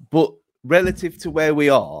 but relative to where we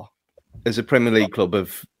are as a Premier League club,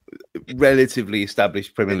 of relatively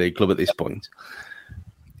established Premier League club at this point,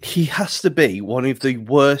 he has to be one of the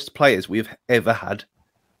worst players we've ever had.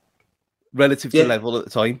 Relative to level at the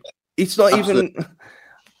time, it's not even.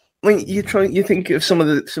 I mean, you think of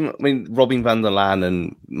Robin van der Laan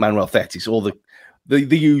and Manuel Fetis, all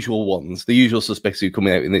the usual ones, the usual suspects who are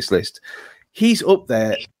coming out in this list. He's up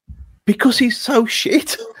there because he's so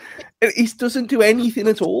shit. He doesn't do anything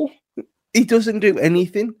at all. He doesn't do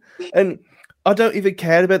anything, and I don't even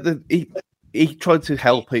care about he tried to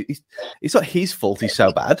help. It's not his fault. He's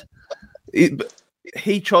so bad.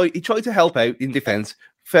 He tried to help out in defence.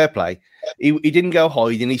 Fair play. He didn't go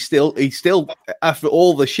hide, and he still after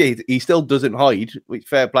all the shit, he still doesn't hide. Which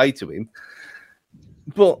fair play to him.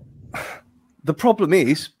 But the problem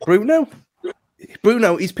is Bruno.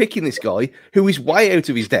 Bruno is picking this guy who is way out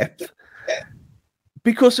of his depth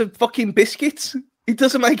because of fucking biscuits. It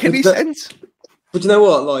doesn't make any sense. But you know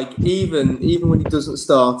what? Like even when he doesn't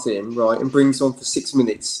start him right and brings on for 6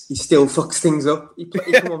 minutes, he still fucks things up. He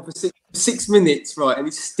come on for 6 minutes, right, and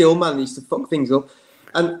he still managed to fuck things up.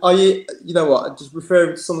 And you know what? Just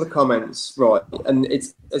referring to some of the comments, right? And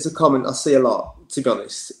it's a comment I see a lot, to be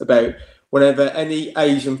honest, about whenever any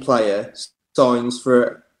Asian player signs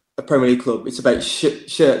for a Premier League club, it's about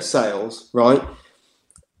shirt sales, right?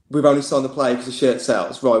 We've only signed the player because of shirt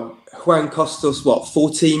sales, right? Juan cost us what,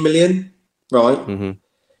 14 million, right? Mm-hmm.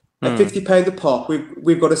 At £50 a pop,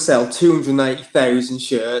 we've got to sell 280,000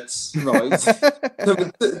 shirts, right?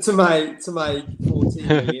 to make 14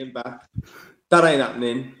 million back. That ain't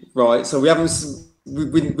happening, right? So we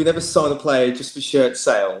never sign a player just for shirt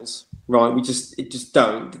sales, right? We just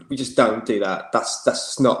don't do that.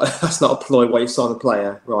 That's not a ploy way you sign a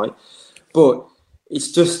player, right? But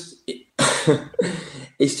it's just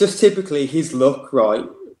typically his luck, right?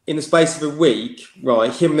 In the space of a week, right?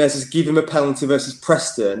 Jimenez give him a penalty versus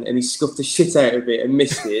Preston, and he scuffed the shit out of it and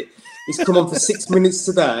missed it. He's come on for 6 minutes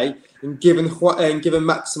today and given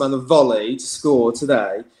Maximan a volley to score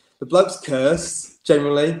today. The bloke's cursed,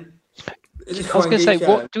 generally. I was going to say,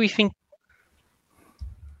 what do we think?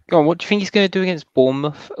 Go on, what do you think he's going to do against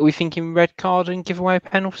Bournemouth? Are we thinking red card and give away a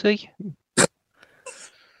penalty?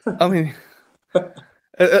 I mean,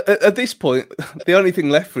 at this point, the only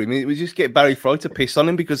thing left for him was just get Barry Fry to piss on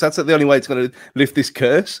him, because that's the only way it's going to lift this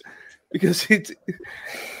curse. Because it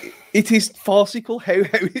is farcical how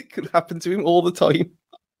it could happen to him all the time.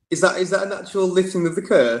 Is that an actual lifting of the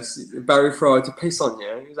curse? Barry Fry to piss on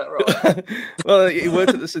you? Is that right? Well, he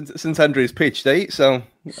worked at the St Andrews pitch, so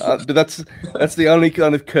but that's the only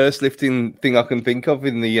kind of curse lifting thing I can think of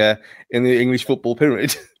in the English football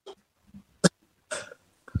pyramid.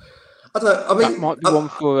 I don't know. I mean, that might be one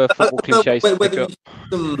for football cliches.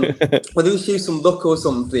 Whether we use some luck or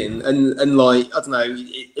something, and like I don't know,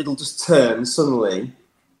 it'll just turn suddenly.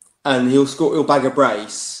 And he'll bag a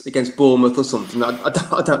brace against Bournemouth or something.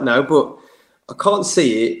 I don't know, but I can't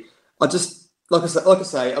see it. I just like I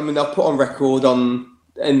say. I mean, I'll put on record on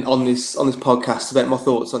this podcast about my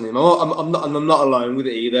thoughts on him. I'm not alone with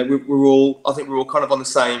it either. I think we're all kind of on the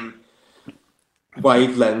same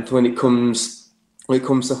wavelength when it comes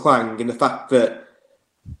to Hwang, and the fact that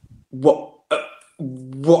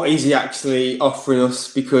what is he actually offering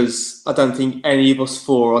us? Because I don't think any of us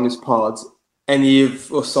four on this pod, any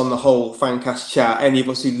of us on the whole Fancast chat, any of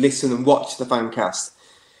us who listen and watch the Fancast,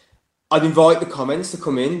 I'd invite the comments to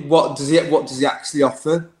come in. What does he actually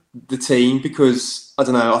offer the team? Because I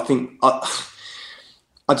don't know.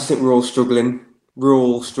 I just think we're all struggling. We're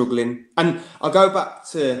all struggling, and I'll go back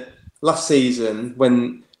to last season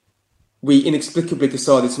when we inexplicably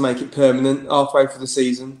decided to make it permanent halfway through the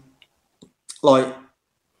season. Like,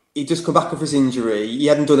 he'd just come back off his injury. He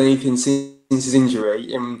hadn't done anything since his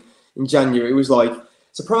injury. In January, it was like,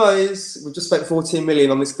 surprise, we've just spent 14 million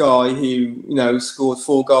on this guy who, scored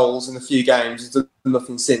 4 goals in a few games, has done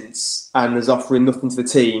nothing since, and is offering nothing to the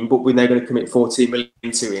team, but we're now going to commit 14 million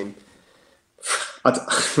to him. I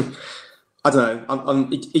don't know.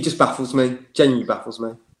 It just baffles me. Genuinely baffles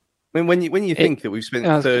me. I mean, when you think that we've spent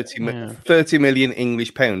 30 million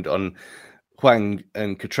English pound on Hwang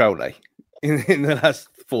and Catrone in the last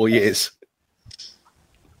 4 years,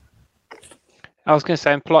 I was going to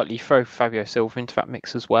say, and politely throw Fabio Silva into that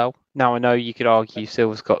mix as well. Now, I know you could argue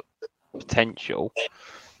Silva's got potential,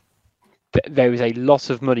 but there is a lot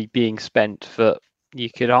of money being spent that you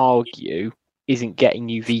could argue isn't getting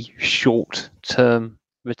you the short-term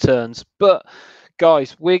returns. But,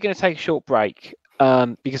 guys, we're going to take a short break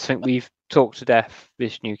because I think we've talked to death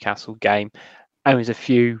this Newcastle game, and there's a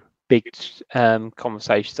few big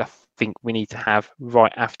conversations I think we need to have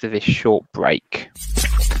right after this short break.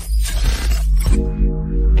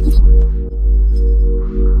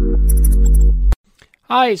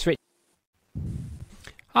 Hi, it's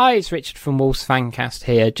Richard from Wolves Fancast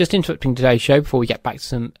here. Just interrupting today's show before we get back to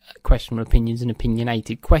some questionable opinions and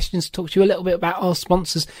opinionated questions to talk to you a little bit about our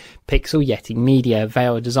sponsors, Pixel Yeti Media. They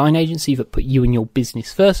are a design agency that put you and your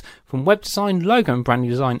business first, from web design, logo and branding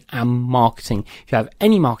design and marketing. If you have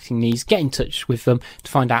any marketing needs, get in touch with them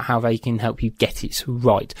to find out how they can help you get it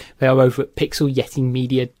right. They are over at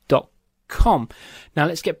pixelyetimedia.com. Now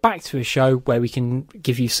let's get back to a show where we can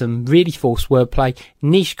give you some really forced wordplay,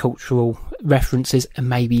 niche cultural references, and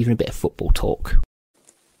maybe even a bit of football talk.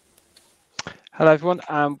 Hello everyone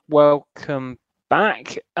and welcome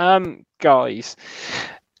back. Guys,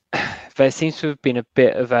 there seems to have been a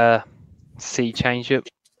bit of a sea change up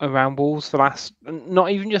around Wolves for last, not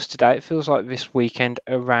even just today, it feels like this weekend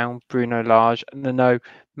around Bruno Lage. And I know,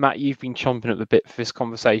 Matt, you've been chomping up a bit for this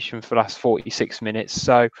conversation for the last 46 minutes,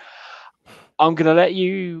 so I'm going to let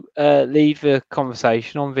you lead the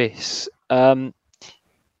conversation on this.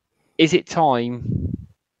 Is it time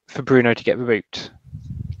for Bruno to get the boot?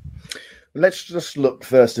 Let's just look,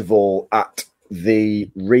 first of all, at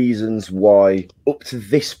the reasons why, up to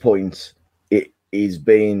this point, it is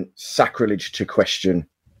being sacrilege to question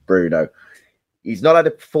Bruno. He's not had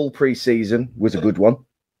a full pre-season, was a good one.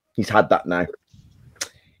 He's had that now.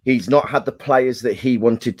 He's not had the players that he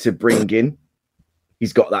wanted to bring in.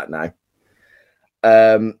 He's got that now.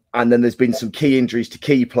 And then there's been some key injuries to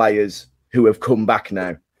key players who have come back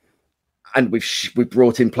now. And we've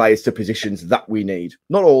brought in players to positions that we need.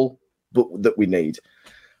 Not all, but that we need.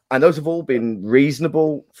 And those have all been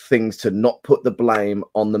reasonable things to not put the blame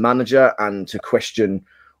on the manager and to question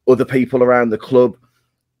other people around the club.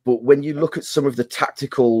 But when you look at some of the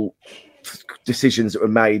tactical decisions that were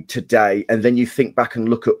made today, and then you think back and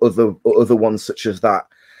look at other ones such as that,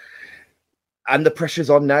 and the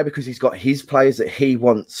pressure's on now because he's got his players that he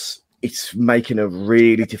wants, it's making a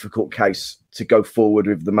really difficult case to go forward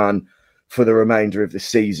with the man for the remainder of the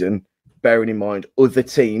season, bearing in mind other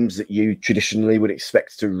teams that you traditionally would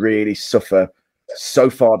expect to really suffer so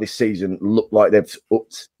far this season look like they've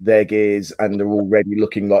upped their gears and they're already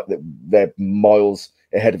looking like they're miles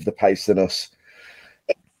ahead of the pace than us.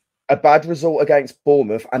 A bad result against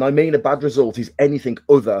Bournemouth, and I mean a bad result, is anything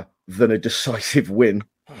other than a decisive win.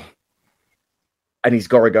 And he's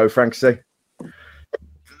got to go, Frankie.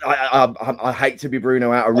 I hate to be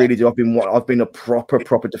Bruno out. I really do. I've been a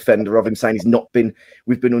proper defender of him, saying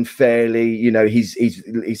we've been unfairly,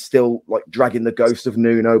 he's still like dragging the ghost of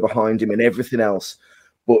Nuno behind him and everything else.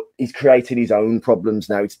 But he's creating his own problems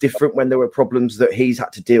now. It's different when there were problems that he's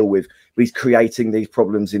had to deal with, but he's creating these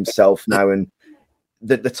problems himself now. And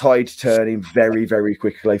the tide's turning very, very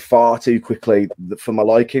quickly, far too quickly for my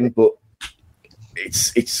liking, but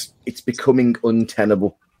it's becoming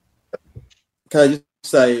untenable. Can I just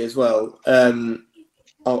say as well,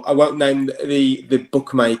 I won't name the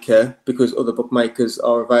bookmaker because other bookmakers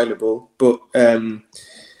are available, but Bruno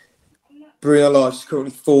Lage is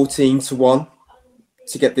currently 14-1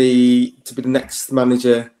 to be the next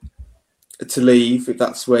manager to leave, if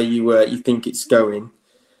that's where you think it's going.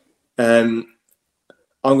 I'm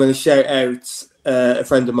going to shout out a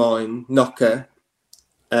friend of mine, Knocker.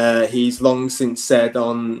 He's long since said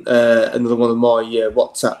on another one of my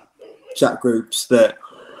WhatsApp chat groups that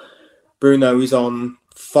Bruno is on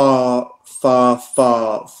far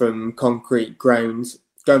from concrete ground.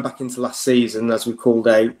 Going back into last season, as we called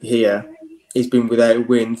out here, he's been without a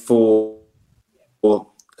win for a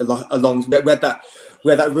long. We had that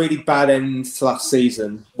really bad end to last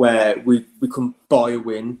season where we couldn't buy a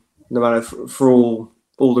win, no matter for all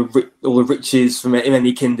the riches from in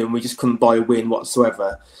any kingdom. We just couldn't buy a win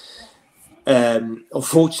whatsoever.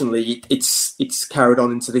 Unfortunately, it's carried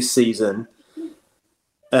on into this season.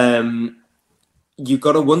 You have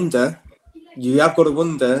got to wonder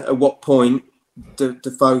at what point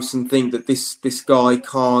the folks and think that this guy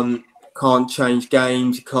can't change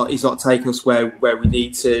games. He's not taking us where we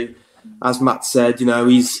need to. As Matt said,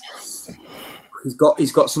 he's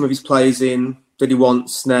got some of his players in that he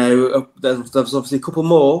wants now. There's obviously a couple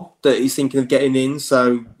more that he's thinking of getting in.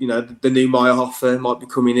 So the new Meyerhofer might be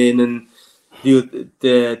coming in, and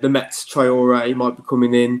the Mets Traore might be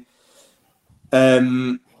coming in.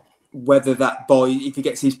 Whether that boy, if he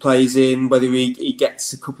gets his players in, whether he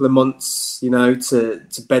gets a couple of months, to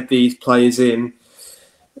bed these players in.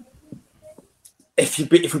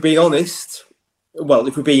 If we're being honest, well,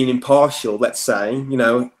 if we're being impartial, let's say,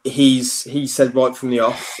 he said right from the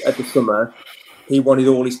off at the summer, he wanted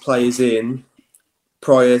all his players in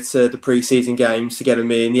prior to the pre-season games to get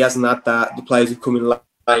them in. He hasn't had that. The players have come in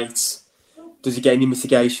late. Does he get any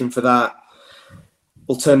mitigation for that?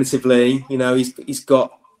 Alternatively, he's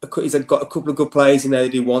got a couple of good players in there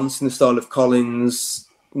that he wants in the style of Collins,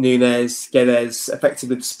 Nunes, Guedes,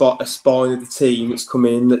 effectively a spine of the team that's come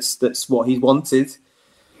in. That's what he wanted.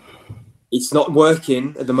 It's not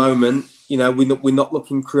working at the moment. We're not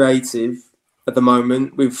looking creative at the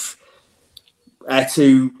moment. With our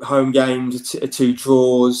 2 home games, 2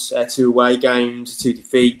 draws, our 2 away games, 2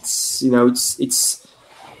 defeats.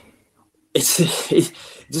 It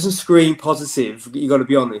doesn't scream positive. You got to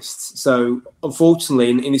be honest. So, unfortunately,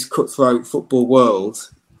 in this cutthroat football world,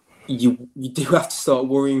 you do have to start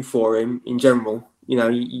worrying for him in general.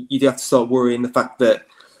 You do have to start worrying the fact that,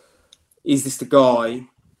 is this the guy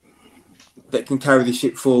that can carry the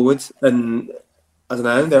ship forward? And I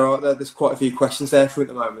don't know. There's quite a few questions there for at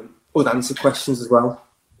the moment, unanswered questions as well.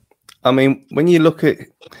 I mean, when you look at,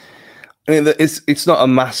 it's not a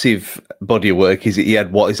massive body of work, is it?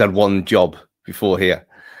 He's had one job before here,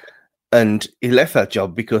 and he left that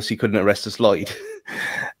job because he couldn't arrest a slide.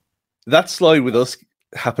 That slide with us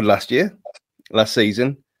happened last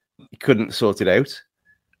season. He couldn't sort it out,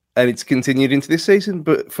 and it's continued into this season,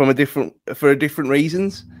 but for different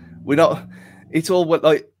reasons. We're not. It's all what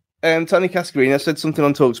Tony Cascarino said something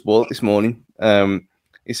on TalkSport this morning.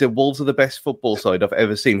 He said Wolves are the best football side I've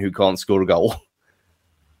ever seen who can't score a goal.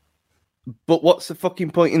 But what's the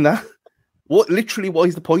fucking point in that? What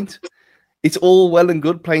is the point? It's all well and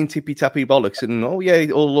good playing tippy-tappy bollocks and,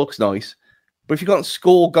 it all looks nice. But if you can't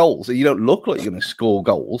score goals and you don't look like you're going to score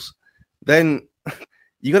goals, then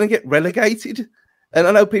you're going to get relegated. And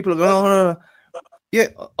I know people are going, no. Yeah,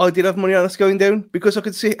 I did have money on us going down because I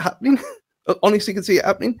could see it happening. I honestly could see it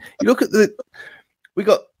happening. You look at we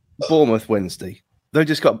got Bournemouth Wednesday. They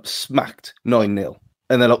just got smacked 9-0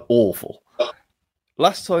 and they're awful.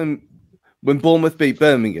 Last time when Bournemouth beat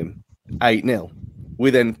Birmingham 8-0, we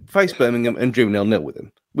then faced Birmingham and drew 0-0 with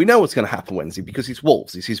them. We know what's going to happen Wednesday because it's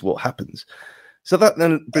Wolves. This is what happens. So that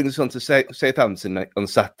then brings us on to Southampton on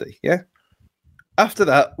Saturday, yeah? After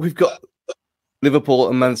that, we've got Liverpool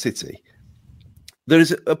and Man City. There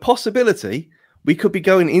is a possibility we could be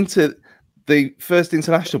going into the first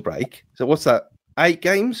international break. So what's that? 8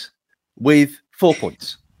 games with 4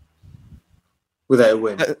 points. Without a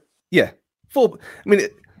win. 4. I mean,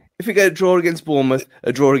 if we get a draw against Bournemouth,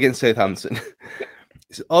 a draw against Southampton,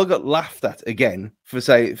 so I got laughed at again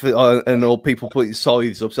and all people putting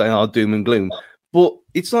sides up saying, doom and gloom. But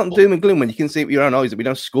it's not doom and gloom when you can see with your own eyes that we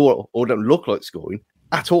don't score or don't look like scoring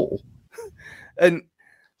at all. And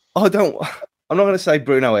I'm not going to say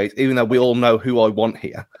Bruno 8, even though we all know who I want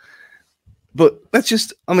here. But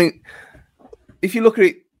if you look at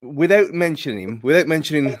it without mentioning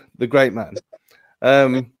the great man,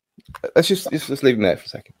 let's just leave him there for a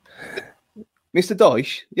second. Mr.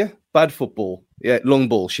 Dyche, bad football, long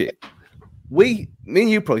ball shit. Me and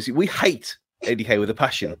you, Pricey, we hate Eddie Howe with a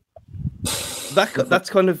passion. That's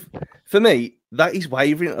kind of, for me, that is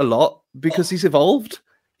wavering a lot because he's evolved.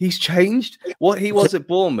 He's changed. What he was at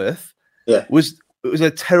Bournemouth was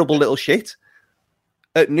a terrible little shit.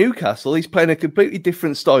 At Newcastle, he's playing a completely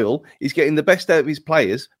different style. He's getting the best out of his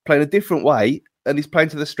players, playing a different way, and he's playing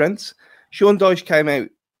to the strengths. Sean Dyche came out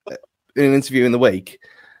in an interview in the week.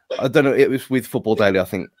 I don't know, it was with Football Daily, I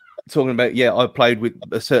think, talking about, I played with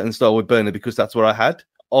a certain style with Burnley because that's what I had.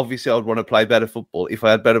 Obviously, I'd want to play better football if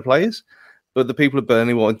I had better players, but the people at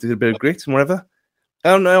Burnley wanted a bit of grit and whatever. I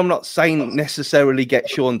don't know, I'm not saying necessarily get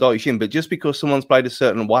Sean Dyche in, but just because someone's played a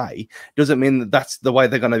certain way doesn't mean that that's the way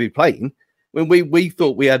they're going to be playing. When we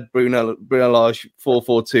thought we had Bruno Lage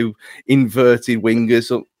 4-4-2 inverted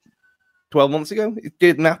wingers 12 months ago, it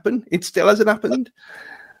didn't happen. It still hasn't happened.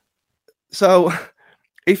 So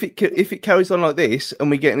if it carries on like this and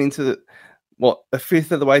we're getting into a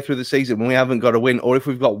fifth of the way through the season when we haven't got a win, or if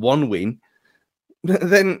we've got one win,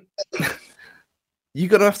 then you're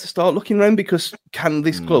going to have to start looking around because can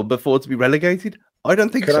this club afford to be relegated? I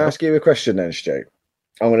don't think so. Can I ask you a question then, Stu?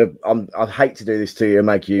 I'd hate to do this to you and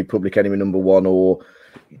make you public enemy number one, or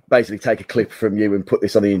basically take a clip from you and put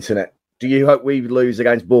this on the internet. Do you hope we lose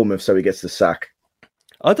against Bournemouth so he gets the sack?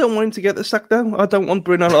 I don't want him to get the sack, though. I don't want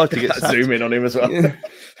Bruno Lage to get sacked. Zoom in on him as well. Yeah.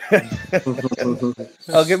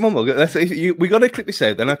 I'll get one more. We got to clip this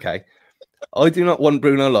out then, okay. I do not want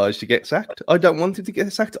Bruno Lage to get sacked. I don't want him to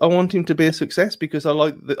get sacked. I want him to be a success because I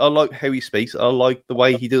like how he speaks. I like the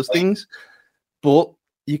way he does things. But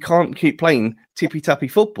you can't keep playing tippy-tappy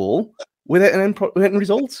football without an end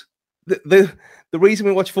result. The reason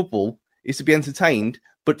we watch football is to be entertained,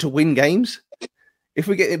 but to win games. If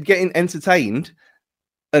we get getting entertained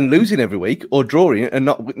and losing every week or drawing and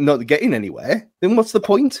not getting anywhere, then what's the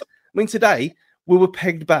point? I mean, today we were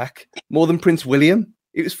pegged back more than Prince William.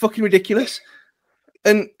 It was fucking ridiculous.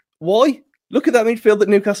 And why? Look at that midfield that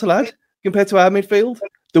Newcastle had compared to our midfield.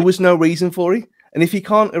 There was no reason for it. And if he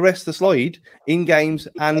can't arrest the slide in games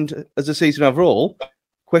and as a season overall,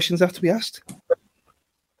 questions have to be asked.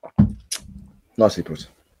 Nicely put.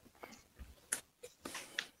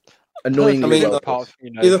 Annoyingly, I mean, well like, put.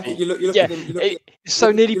 you look at them, it's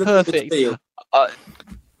so nearly perfect.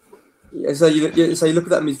 So you look at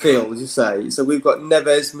that midfield, as you say. So we've got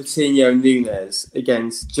Neves, Moutinho, Nunes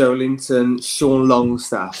against Joe Linton, Sean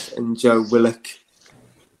Longstaff, and Joe Willock.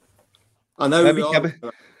 I know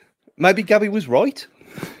Maybe Gabby was right.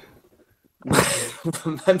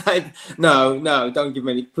 No, don't give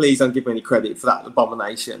me any. Please don't give me any credit for that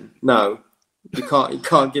abomination. No, you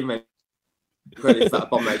can't give me any credit for that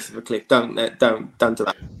abomination of a clip. Don't do that.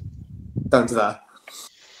 Don't do that.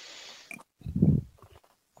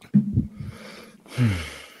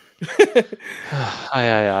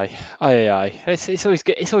 Aye. It's always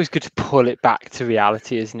good. It's always good to pull it back to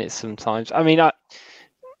reality, isn't it? Sometimes. I mean,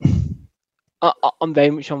 I'm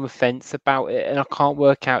very much on the fence about it, and I can't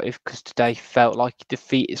work out if because today felt like a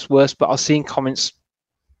defeat is worse. But I've seen comments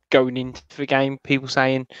going into the game, people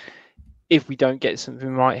saying if we don't get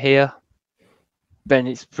something right here, then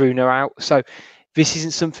it's Bruno out. So this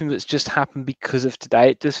isn't something that's just happened because of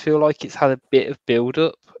today. It does feel like it's had a bit of build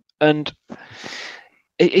up, and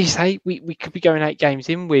you say we could be going 8 games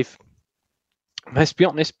in with, let's be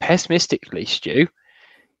honest, pessimistically, Stu,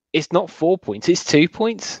 it's not 4 points, it's 2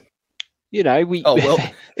 points. You know,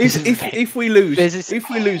 if we lose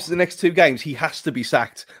the next 2 games, he has to be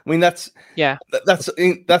sacked. I mean, that's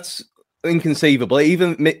inconceivable.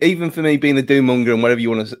 Even for me being a doommonger and whatever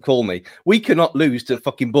you want to call me, we cannot lose to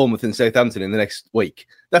fucking Bournemouth and Southampton in the next week.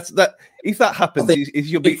 If that happens, is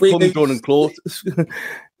you'll be drawn and clawed.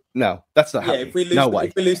 No, that's not happening. If we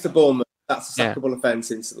lose to Bournemouth, that's a sackable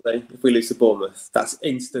offence instantly. If we lose to Bournemouth, that's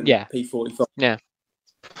instant P45. Yeah.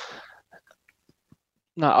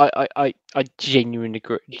 No, I genuinely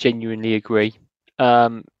agree.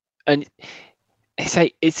 And it's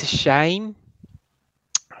a shame.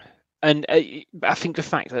 And I think the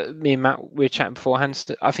fact that me and Matt were chatting beforehand,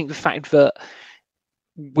 I think the fact that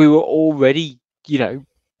we were already,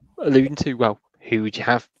 alluding to, well, who would you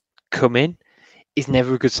have come in, is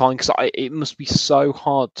never a good sign, because it must be so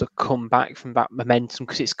hard to come back from that momentum,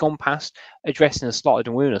 because it's gone past addressing a slide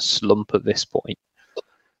and we're in a slump at this point.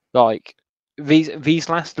 Like these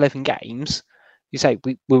last 11 games, you say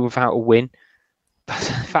we're without a win.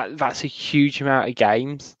 That's a huge amount of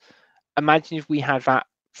games. Imagine if we had that,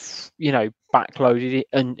 backloaded it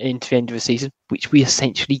and into the end of the season, which we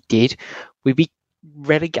essentially did. We'd be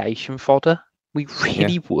relegation fodder. We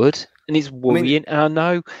really would, and it's worrying. And I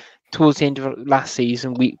know towards the end of last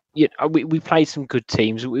season, we played some good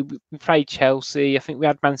teams. We played Chelsea. I think we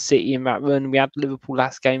had Man City in that run. We had Liverpool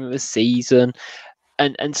last game of the season,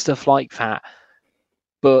 and stuff like that.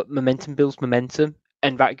 But momentum builds momentum,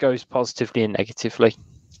 and that goes positively and negatively.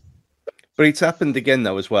 But it's happened again,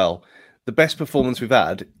 though, as well. The best performance we've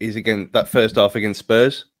had is, again, that first half against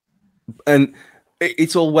Spurs. And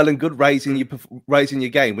it's all well and good raising your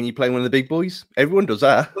game when you play one of the big boys. Everyone does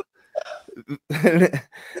that. And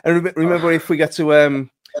remember, if we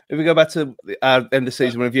go back to our end of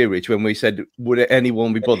season review, Rich, when we said, would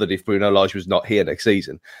anyone be bothered if Bruno Lage was not here next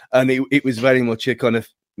season? And it was very much a kind of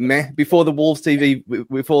meh. Before the Wolves TV,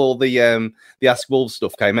 before the Ask Wolves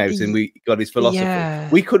stuff came out and we got his philosophy,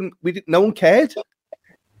 no one cared.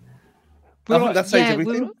 I think that says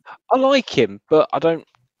everything. I like him, but I don't.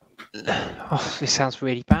 Oh, this sounds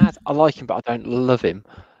really bad. I like him, but I don't love him.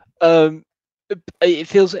 It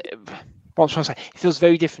feels. What I'm trying to say, it feels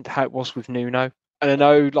very different to how it was with Nuno. And I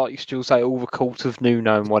know, like you still say, all the cult of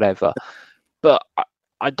Nuno and whatever, but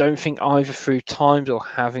I don't think either through times or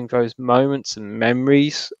having those moments and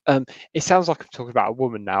memories. It sounds like I'm talking about a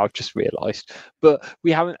woman now. I've just realised, but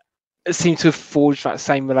we haven't seemed to have forged that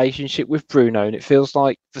same relationship with Bruno, and it feels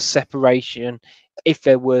like the separation, if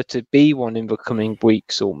there were to be one in the coming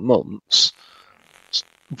weeks or months,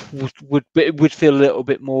 would feel a little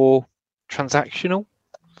bit more transactional.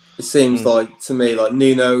 It seems like to me, like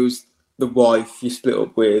Nuno's the wife you split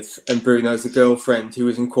up with, and Bruno's the girlfriend who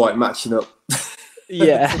isn't quite matching up.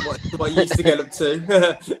 Yeah. to what you used to get up to.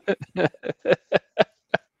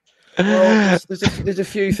 Well, there's a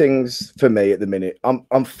few things for me at the minute.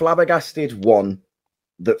 I'm flabbergasted, one,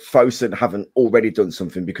 that Fosun haven't already done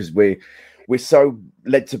something, because we're so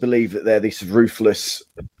led to believe that they're this ruthless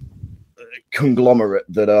conglomerate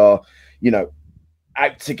that are,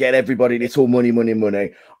 out to get everybody. And it's all money, money,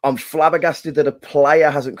 money. I'm flabbergasted that a player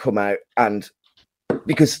hasn't come out, and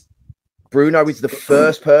because Bruno is the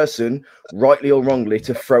first person, rightly or wrongly,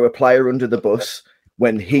 to throw a player under the bus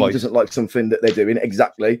when he doesn't like something that they're doing.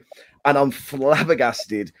 Exactly. And I'm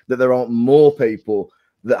flabbergasted that there aren't more people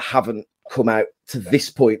that haven't come out to this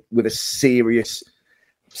point with a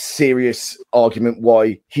serious argument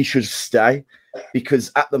why he should stay.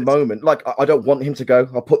 Because at the moment, I don't want him to go.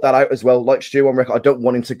 I'll put that out as well. Like Stu on record, I don't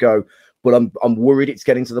want him to go, but I'm worried it's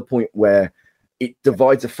getting to the point where it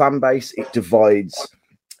divides a fan base. It divides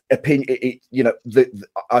opinion.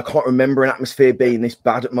 I can't remember an atmosphere being this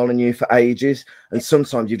bad at Molineux for ages. And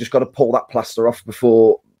sometimes you've just got to pull that plaster off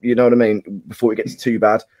before, you know what I mean, before it gets too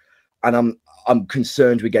bad. And I'm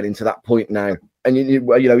concerned we're getting to that point now. And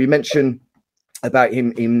you mentioned about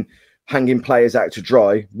him hanging players out to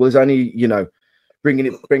dry. Well, there's only,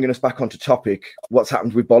 bringing us back onto topic, what's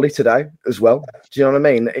happened with Boly today as well. Do you know what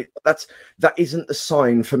I mean? That isn't the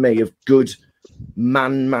sign for me of good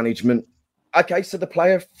man management. Okay, so the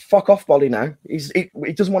player, fuck off, Boly now.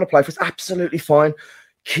 He doesn't want to play for us. Absolutely fine.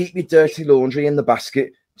 Keep your dirty laundry in the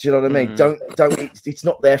basket. Do you know what I mean? Don't. It's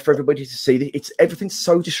not there for everybody to see. Everything's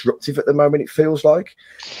so disruptive at the moment. It feels like,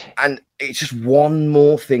 and it's just one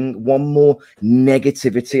more thing, one more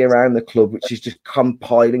negativity around the club, which is just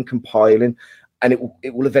compiling, and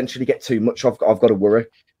it will eventually get too much. I've got to worry.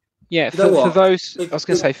 Yeah, for those, I was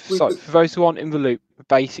going to say, for those who aren't in the loop,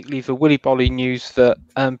 basically the Willy Boly news that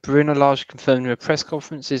Bruno Lage confirmed in a press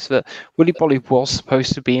conference is that Willy Boly was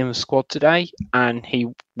supposed to be in the squad today, and he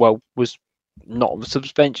was not on the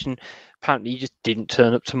suspension. Apparently, he just didn't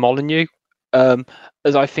turn up to Molineux.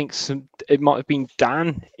 As I think it might have been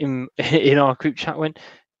Dan in our group chat went,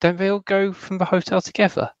 don't they all go from the hotel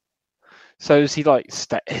together? So has he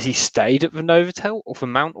has he stayed at the Novotel or the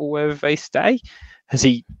Mount or wherever they stay? Has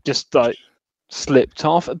he just slipped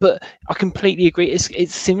off? But I completely agree.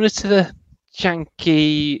 It's similar to the Kierjan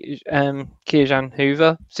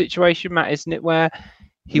Hoover situation, Matt, isn't it? Where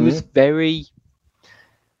he was very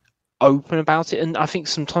open about it, and I think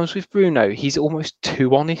sometimes with Bruno, he's almost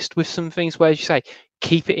too honest with some things. Where you say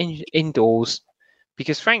keep it indoors,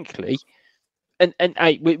 because frankly. And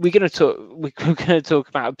hey, we're going to talk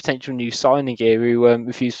about a potential new signing here who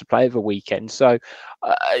refused to play over the weekend. So,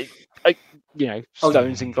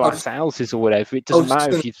 stones in glass houses or whatever. It doesn't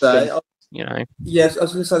matter if you think, Yes, I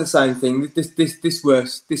was going to say the same thing. This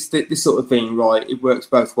works. This sort of thing, right? It works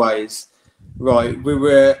both ways, right? We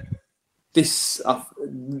were the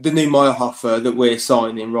new Meyerhofer that we're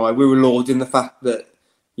signing, right? We were lauding the fact that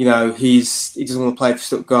he doesn't want to play for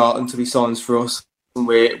Stuttgart until he signs for us. And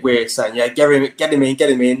we're saying, yeah, get him in.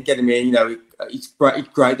 It's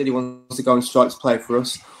great that he wants to go on strike to play for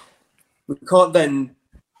us. We can't then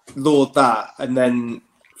laud that and then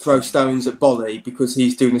throw stones at Boly because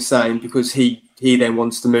he's doing the same, because he then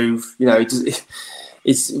wants to move. It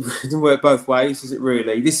doesn't work both ways, does it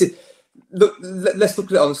really? Let's look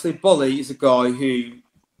at it honestly. Boly is a guy who,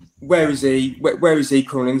 where is he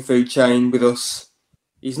currently in the food chain with us?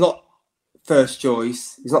 He's not first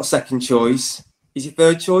choice. He's not second choice. Is he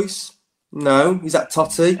third choice? No. Is that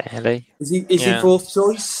Totti? Really? Is he fourth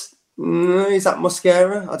choice? No. Is that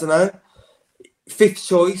Mosquera? I don't know. Fifth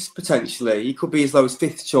choice, potentially. He could be as low as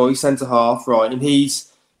fifth choice, centre half, right? And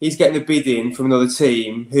he's getting a bid in from another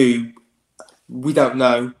team who we don't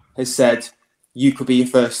know has said, you could be your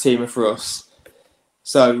first teamer for us.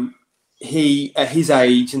 So he, at his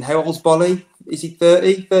age, and how old's Boly? Is he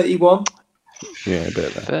 30, 31? Yeah, a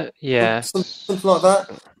bit of that. Yeah. Something like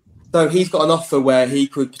that. So he's got an offer where he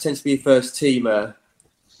could potentially be a first teamer,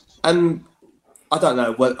 and I don't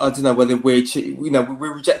know whether we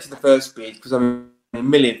rejected the first bid because £1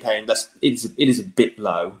 million. It is a bit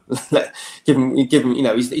low. given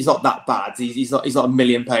he's not that bad. He's not £1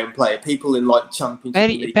 million player. People in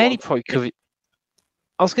Championship. Barely probably covered.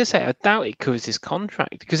 I was going to say I doubt it covers his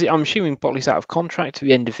contract because I'm assuming Botley's out of contract at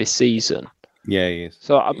the end of this season. Yeah, he is.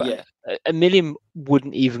 So £1 million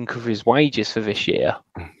wouldn't even cover his wages for this year.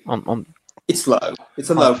 It's low. It's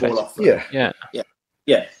a low ball offer. Yeah.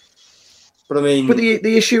 But I mean,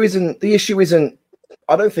 the issue isn't.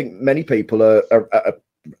 I don't think many people are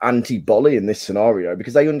anti-Boly in this scenario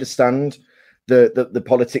because they understand the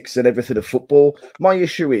politics and everything of football. My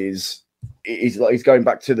issue is going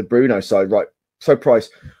back to the Bruno side, right? So Price,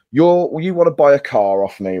 you want to buy a car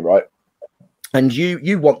off me, right? and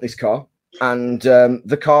you want this car, and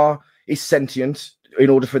the car is sentient in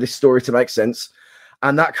order for this story to make sense,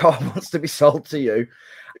 and that car wants to be sold to you,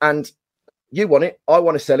 and you want it, I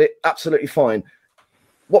want to sell it, absolutely fine.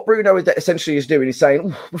 What Bruno essentially is doing is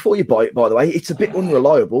saying, before you buy it, by the way, it's a bit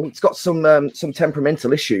unreliable. It's got some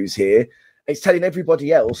temperamental issues here. It's telling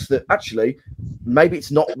everybody else that actually maybe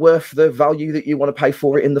it's not worth the value that you want to pay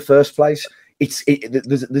for it in the first place.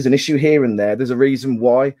 There's an issue here and there. There's a reason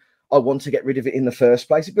why I want to get rid of it in the first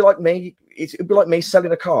place. It'd be like me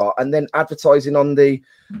selling a car and then advertising on the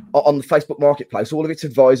Facebook Marketplace all of its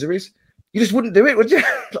advisories. You just wouldn't do it, would you?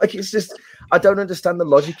 Like, it's just, I don't understand the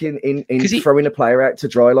logic in throwing a player out to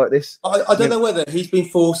dry like this. I don't know whether he's been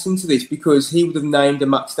forced into this because he would have named a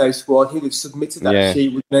match day squad. He would have submitted that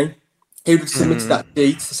sheet, wouldn't he? He would have submitted that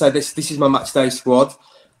sheet to say, this is my match day squad.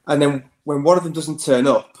 And then when one of them doesn't turn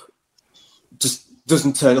up, just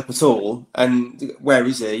doesn't turn up at all, and where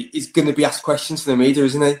is he? He's going to be asked questions for the media,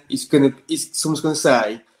 isn't he? Someone's going to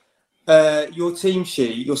say, your team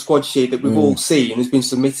sheet, your squad sheet that we've all seen has been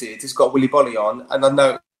submitted. It's got Willy Boly on, and I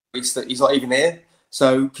noticed that he's not even here.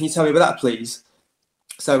 So can you tell me about that, please?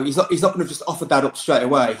 So he's not going to have just offered that up straight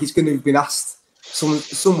away. He's going to have been asked.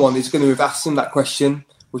 Someone is going to have asked him that question,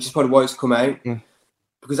 which is probably why it's come out.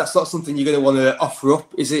 Because that's not something you're going to want to offer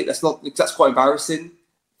up, is it? That's quite embarrassing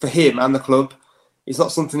for him and the club. It's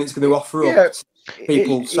not something that's going to offer up to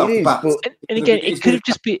people self-back. And again, it could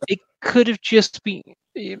have just been.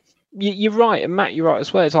 You're right, and Matt, you're right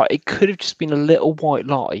as well. It's like it could have just been a little white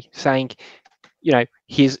lie saying,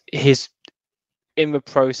 he's in the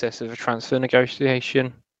process of a transfer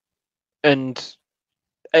negotiation, and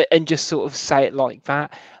just sort of say it like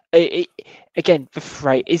that. Again,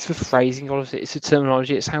 it's the phrasing of it, it's the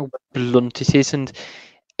terminology, it's how blunt it is, and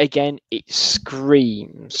again, it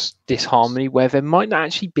screams disharmony where there might not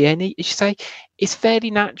actually be any. You say it's fairly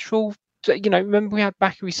natural. Remember we had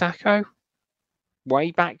Bakary Sakho way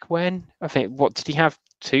back when. I think, what did he have?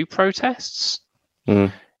 2 protests?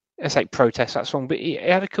 I say protests, that's wrong, but he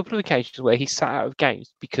had a couple of occasions where he sat out of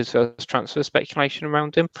games because there was transfer speculation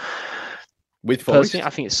around him. With Forest? Personally, I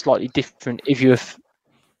think it's slightly different if you're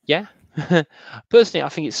Personally, I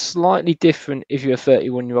think it's slightly different if you're a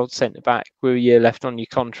 31-year-old centre back with a year left on your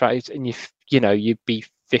contract, and you'd be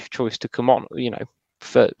 5th choice to come on,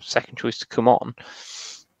 second choice to come on.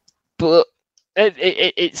 But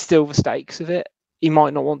it's still the stakes of it. He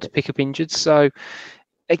might not want to pick up injured, so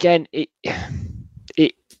again, it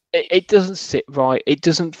doesn't sit right. It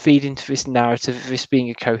doesn't feed into this narrative of this being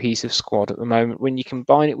a cohesive squad at the moment. When you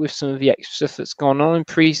combine it with some of the extra stuff that's gone on in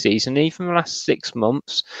pre-season, even the last 6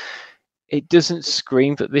 months, it doesn't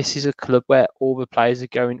scream that this is a club where all the players are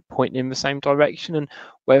pointing in the same direction. And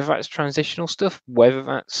whether that's transitional stuff, whether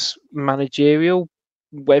that's managerial,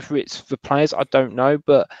 whether it's the players, I don't know.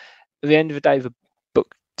 But at the end of the day, the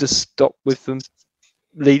book does stop with the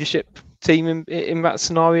leadership team in that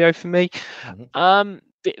scenario for me.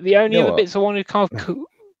 The only other bits I wanted to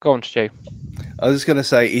go on, Stu. I was just going to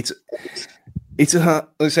say it's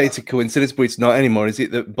a coincidence, but it's not anymore. Is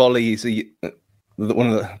it that Boly is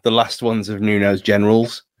one of the last ones of Nuno's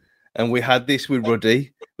generals, and we had this with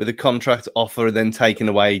Ruddy with a contract offer and then taken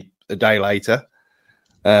away a day later.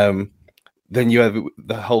 Then you have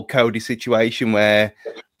the whole Cody situation where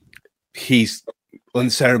he's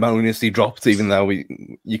unceremoniously dropped, even though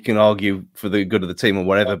you can argue for the good of the team or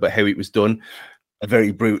whatever, but how it was done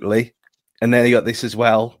very brutally. And then you got this as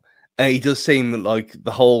well. And it does seem like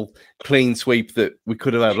the whole clean sweep that we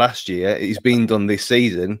could have had last year is being done this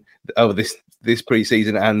season, over this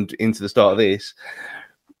pre-season and into the start of this.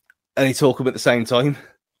 And it's all come at the same time.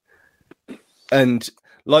 And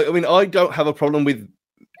I don't have a problem with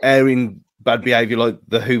airing bad behaviour like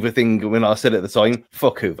the Hoover thing when I said at the time,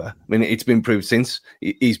 fuck Hoover. I mean, it's been proved since.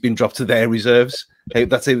 He's been dropped to their reserves.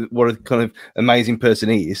 That's what a kind of amazing person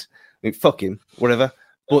he is. I mean, fuck him, whatever.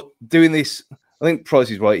 But doing this, I think Price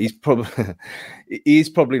is right. He's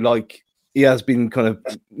probably like, he has been kind of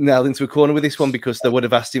nailed into a corner with this one because they would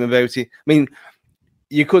have asked him about it. I mean,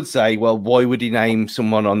 you could say, well, why would he name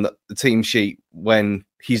someone on the team sheet when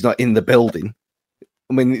he's not in the building?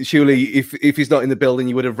 I mean, surely if he's not in the building,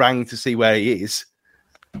 you would have rang to see where he is.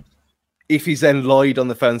 If he's then lied on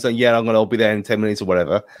the phone saying, yeah, I'll be there in 10 minutes or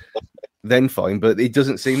whatever, then fine. But it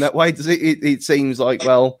doesn't seem that way, does it? It seems like,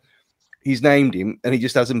 well, he's named him and he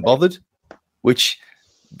just hasn't bothered, which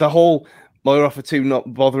the whole Moira offer 2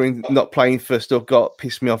 not playing first up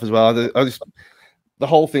pissed me off as well. The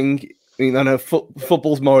whole thing, I mean, I know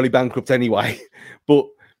football's morally bankrupt anyway, but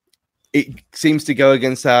it seems to go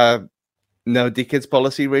against our no dickheads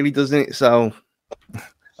policy, really, doesn't it? So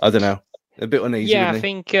I don't know, a bit uneasy. Yeah, I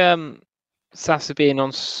think Sasa being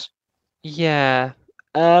on Yeah.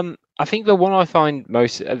 I think the one I find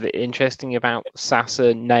most interesting about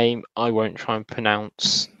Sasa name, I won't try and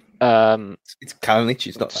pronounce. It's Kalinic.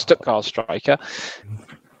 It's not Stuttgart striker.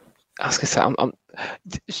 I was gonna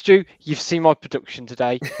say, Stu, you've seen my production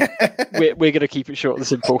today. we're going to keep it short and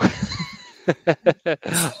simple.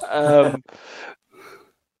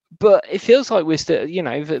 But it feels like we're still,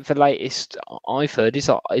 the latest I've heard is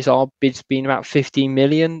our bid's been about 15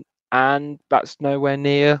 million, and that's nowhere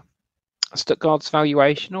near Stuttgart's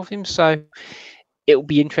valuation of him. So it'll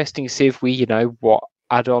be interesting to see if we,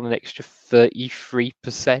 add on an extra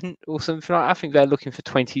 33% or something like that. I think they're looking for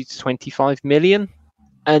 20 to 25 million.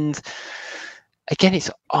 And again,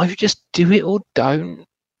 it's either just do it or don't.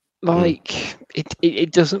 Like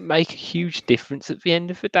it doesn't make a huge difference at the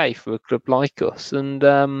end of the day for a club like us. And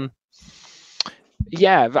I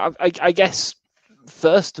guess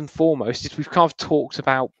first and foremost is we've kind of talked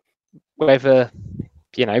about whether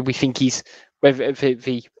we think he's whether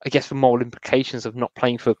the moral implications of not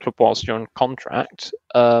playing for a club whilst you're on contract.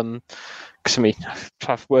 Because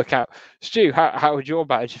trying to work out, Stu, how would your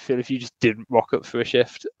manager feel if you just didn't rock up for a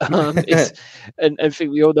shift? And I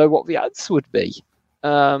think we all know what the answer would be.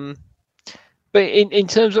 But in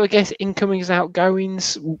terms of, I guess, incomings and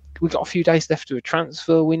outgoings, we've got a few days left of a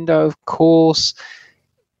transfer window, of course.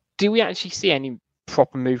 Do we actually see any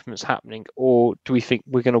proper movements happening, or do we think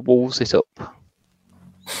we're going to Wolves it up?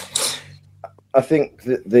 I think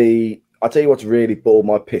that I'll tell you what's really bored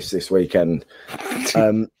my piss this weekend.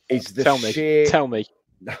 Is the Tell me.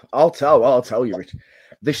 I'll tell you, Rich.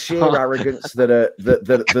 The sheer arrogance that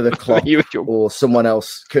a Klopp or someone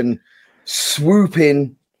else can swoop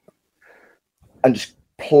in and just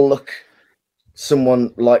pluck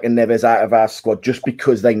someone like a Neves out of our squad just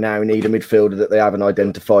because they now need a midfielder that they haven't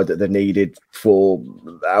identified that they're needed for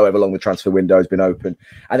however long the transfer window has been open.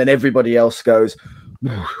 And then everybody else goes,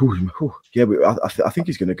 yeah, I think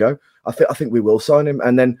he's going to go. I think we will sign him.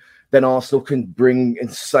 And then Arsenal can bring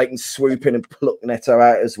and Satan swoop in and pluck Neto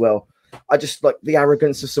out as well. I just like the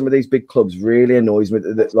arrogance of some of these big clubs really annoys me.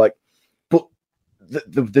 But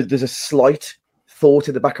there's a slight thought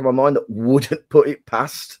in the back of my mind that wouldn't put it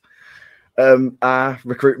past our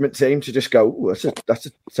recruitment team to just go, that's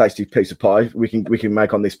a tasty piece of pie we can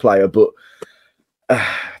make on this player. But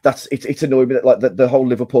it's annoying me that like the whole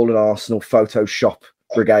Liverpool and Arsenal Photoshop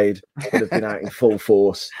brigade that have been out in full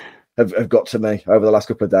force have got to me over the last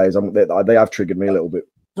couple of days. They have triggered me a little bit.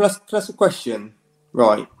 Can I ask a question?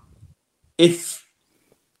 Right. If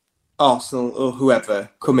Arsenal or whoever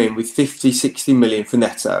come in with 50, 60 million for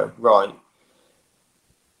Neto, right,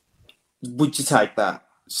 would you take that?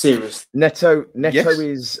 Seriously? Neto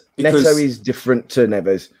yes. Neto is different to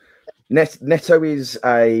Neves. Neto is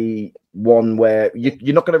a one where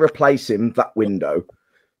you're not going to replace him that window.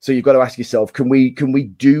 So you've got to ask yourself, can we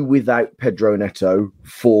do without Pedro Neto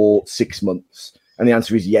for 6 months? And the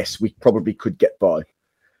answer is yes, we probably could get by.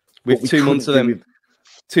 With 2 months of them,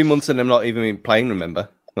 2 months of them not even been playing. Remember,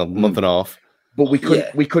 a month and a half. But we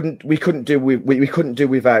couldn't do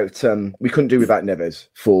without Neves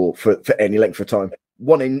for any length of time.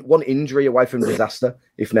 One injury away from disaster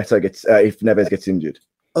if Neves gets injured.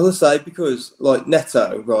 I was going to say, because like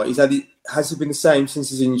Neto, right, has he been the same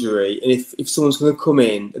since his injury? And if someone's going to come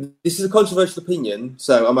in, this is a controversial opinion,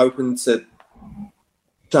 so I'm open to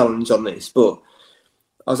challenge on this. But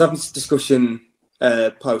I was having this discussion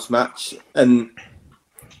post-match, and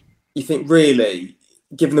you think, really,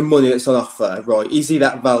 given the money that's on offer, right, is he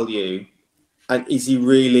that value? And is he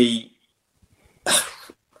really...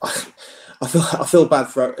 I feel bad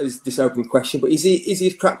for this opening question, but is he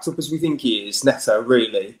as cracked up as we think he is, Neto,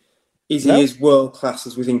 really? Is he as world class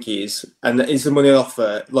as we think he is? And is the money on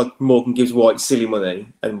offer, like Morgan gives White, silly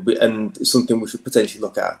money and something we should potentially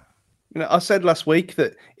look at? I said last week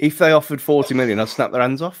that if they offered 40 million, I'd snap their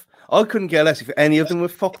hands off. I couldn't care less if any of them were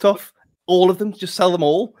fucked off. All of them, just sell them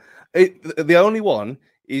all. The only one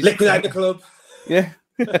is... Liquidate the club. Yeah.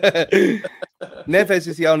 Neves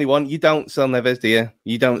is the only one. You don't sell Neves, do you?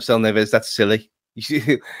 You don't sell Neves. That's silly.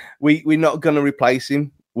 We're not going to replace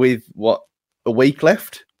him with a week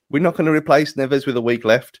left. We're not going to replace Neves with a week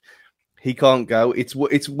left. He can't go. It's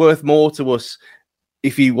worth more to us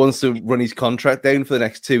if he wants to run his contract down for the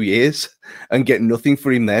next 2 years and get nothing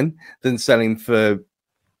for him then than sell him for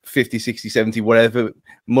 50, 60, 70, whatever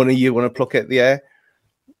money you want to pluck out the air.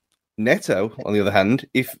 Neto, on the other hand,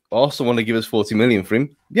 if Arsenal want to give us 40 million for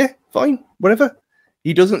him, yeah, fine, whatever.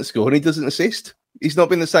 He doesn't score and he doesn't assist. He's not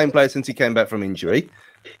been the same player since he came back from injury.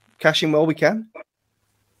 Cash him while we can.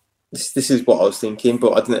 This is what I was thinking,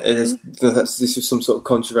 but I don't know if this is some sort of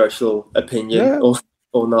controversial opinion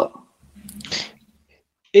or not.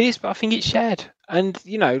 It is, but I think it's shared. And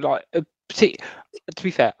to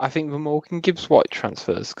be fair, I think the Morgan Gibbs White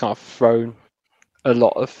transfers kind of thrown a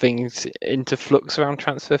lot of things into flux around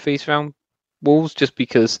transfer fees around Wolves, just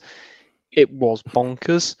because it was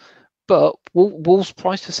bonkers. But Wolves'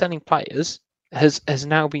 price for selling players has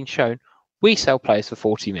now been shown. We sell players for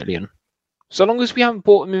 40 million. So long as we haven't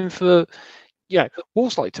bought them in for,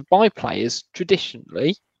 Wolves like to buy players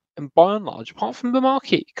traditionally, and by and large, apart from a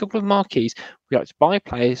couple of marquees, we like to buy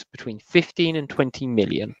players between 15 and 20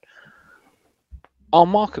 million. Our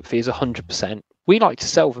market fee is 100%. We like to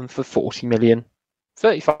sell them for 40 million,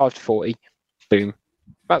 35 to 40. Boom.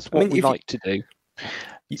 That's what we like to do.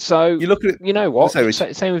 So you look at it, you know what?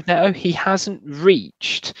 Same with Neto. He hasn't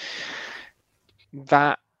reached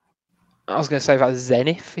that. I was going to say that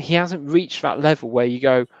zenith. He hasn't reached that level where you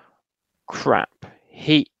go, crap.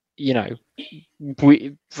 The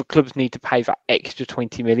clubs need to pay that extra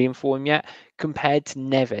 20 million for him yet, compared to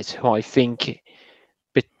Neves, who I think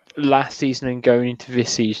last season and going into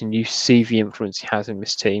this season, you see the influence he has in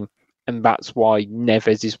this team, and that's why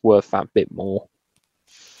Neves is worth that bit more.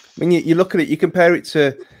 When you look at it, you compare it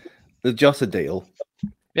to the Jota deal.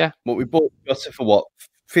 Yeah. What we bought Jota for, what,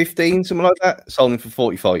 15, something like that? Sold him for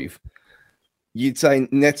 45. You'd say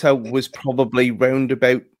Neto was probably round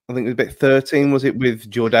about, I think it was about 13, was it,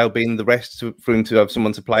 with Jordao being the rest for him to have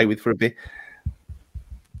someone to play with for a bit.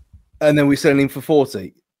 And then we're selling him for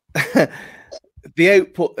 40. The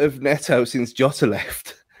output of Neto since Jota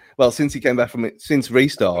left, well, since he came back from it, since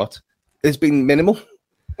restart, has been minimal.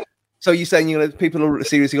 So you're saying people are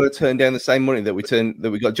seriously going to turn down the same money that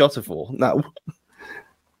we got Jota for? No,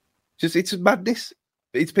 it's madness.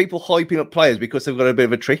 It's people hyping up players because they've got a bit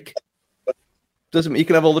of a trick. You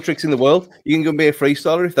can have all the tricks in the world. You can go and be a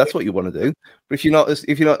freestyler if that's what you want to do. But if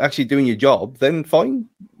you're not actually doing your job, then fine,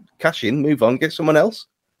 cash in, move on, get someone else.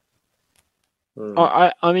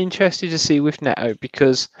 I'm interested to see with Neto,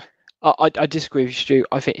 because I disagree with Stu.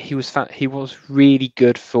 I think he was really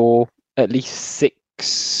good for at least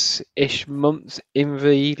 6-ish months in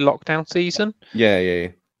the lockdown season. Yeah.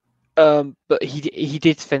 But he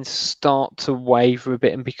did then start to waver a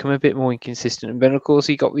bit and become a bit more inconsistent. And then of course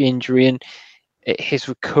he got the injury, and his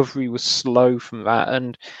recovery was slow from that.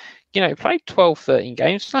 And he played 12-13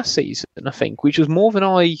 games last season, I think, which was more than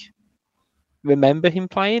I remember him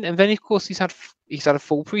playing. And then of course he's had a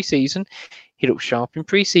full pre-season. He looked sharp in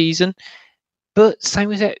pre-season, but same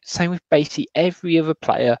with basically every other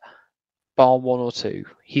player bar one or two.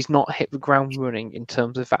 He's not hit the ground running in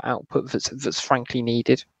terms of that output that's frankly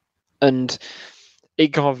needed. And it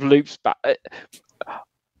kind of loops back.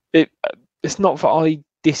 It's not that I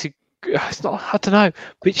disagree. It's not, I don't know,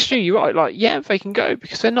 but it's true, you're right. Like, yeah, they can go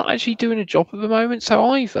because they're not actually doing a job at the moment. So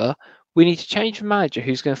either we need to change the manager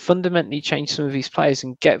who's going to fundamentally change some of these players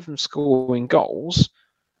and get them scoring goals,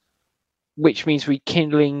 which means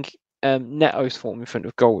rekindling Neto's form in front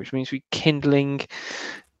of goal, which means rekindling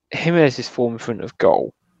Jimenez's form in front of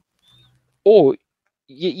goal. Or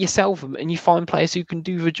you sell them and you find players who can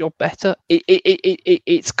do the job better.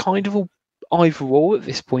 It's kind of either or at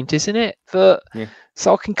this point, isn't it? But yeah.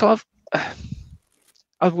 So I can kind of,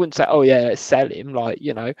 I wouldn't say, oh yeah, let's sell him. Like,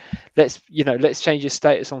 let's change his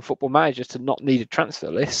status on Football Manager to not need a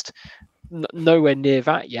transfer list. Nowhere near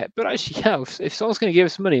that yet. But actually, yeah, if someone's going to give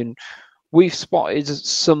us money and we've spotted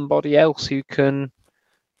somebody else who can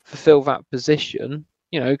fulfill that position,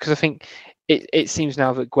 because I think it seems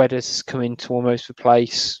now that Guedes has come in to almost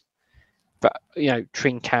replace that,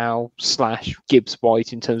 Trincao / Gibbs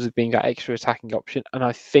White in terms of being that extra attacking option. And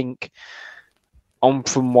I think,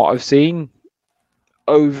 from what I've seen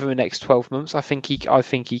over the next 12 months, I think he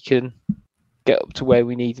can get up to where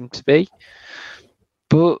we need him to be.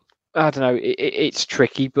 But I don't know, it's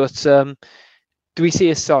tricky. But do we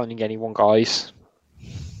see us signing anyone, guys?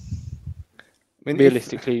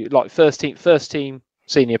 Realistically, like first team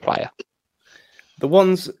senior player. The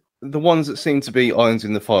ones that seem to be irons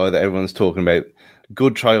in the fire that everyone's talking about,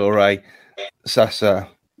 Good, Traore, Sasa.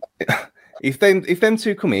 If them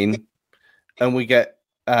two come in and we get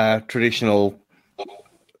a traditional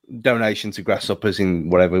donation to Grasshoppers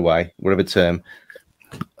in whatever term,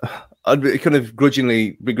 I'd kind of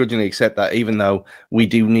begrudgingly accept that, even though we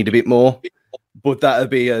do need a bit more. But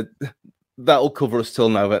that'll cover us till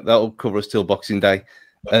now. That'll cover us till Boxing Day.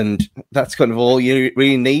 And that's kind of all you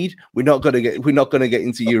really need. We're not going to get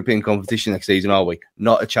into European competition next season, are we?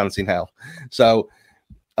 Not a chance in hell. So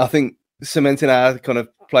I think cementing our kind of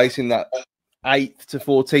place in that 8th to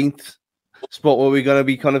 14th spot where we're going to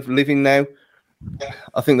be kind of living now,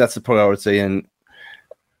 I think that's the priority. And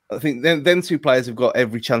I think them two players have got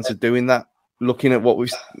every chance of doing that, looking at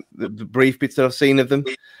the brief bits that I've seen of them.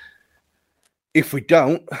 If we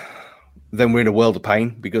don't, then we're in a world of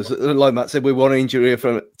pain because, like Matt said, we want an injury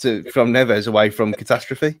from Neves away from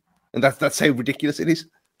catastrophe, and that's how ridiculous it is.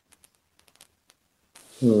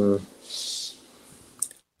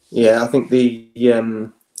 Yeah, I think the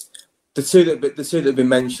two that have been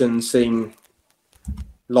mentioned seem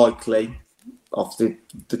likely off the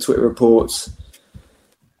Twitter reports.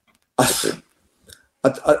 I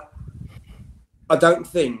don't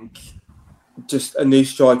think just a new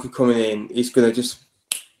striker coming in is going to just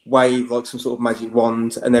wave like some sort of magic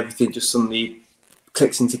wand and everything just suddenly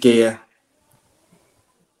clicks into gear.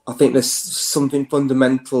 I think there's something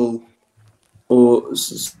fundamental or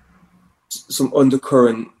some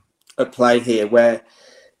undercurrent at play here where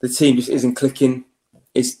the team just isn't clicking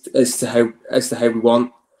as to how we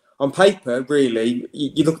want. On paper, really,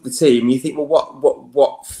 you look at the team and you think, well,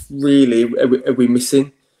 what really are we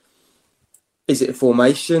missing? Is it a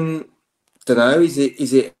formation? Don't know. Is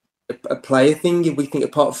it a player thing? We think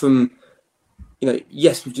apart from,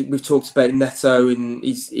 yes, we've talked about Neto and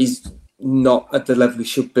he's not at the level he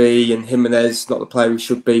should be, and Jimenez not the player he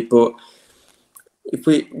should be. But if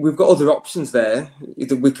we've got other options there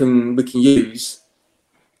that we can use,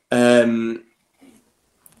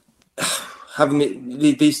 having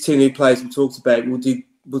these two new players we talked about will do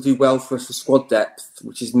well for us for squad depth,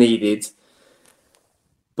 which is needed.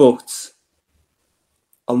 But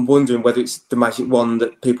I'm wondering whether it's the magic wand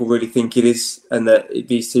that people really think it is, and that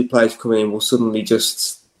these two players coming in will suddenly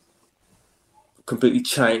just completely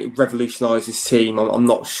change, revolutionise this team. I'm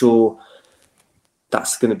not sure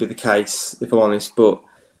that's going to be the case, if I'm honest. But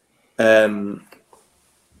Benitez,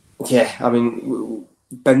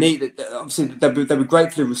 obviously they were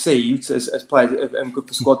gratefully received as players and good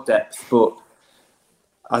for squad depth. But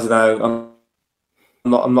I don't know.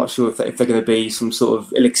 I'm not sure if they're going to be some sort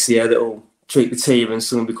of elixir that will treat the team and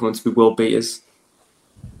suddenly becoming to be world beaters.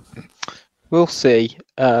 We'll see.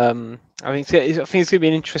 I think it's going to be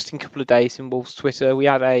an interesting couple of days in Wolves Twitter. We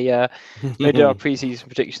had we did our pre-season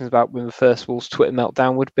predictions about when the first Wolves Twitter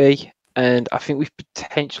meltdown would be, and I think we've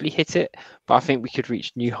potentially hit it, but I think we could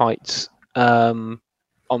reach new heights on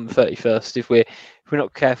the 31st if we're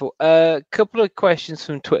not careful. A couple of questions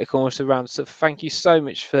from Twitter corners around. So thank you so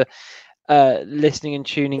much for listening and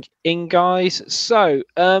tuning in, guys. So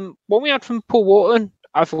one we had from Paul Wharton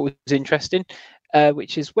I thought was interesting,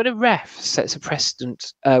 which is when a ref sets a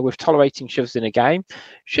precedent with tolerating shoves in a game,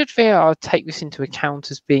 should VAR take this into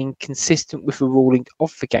account as being consistent with the ruling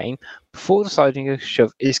of the game before deciding a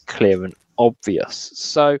shove is clear and obvious?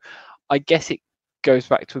 So I guess it goes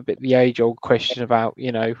back to a bit the age-old question about,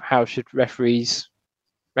 how should referees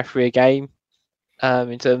referee a game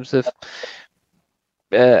in terms of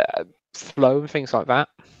flow and things like that.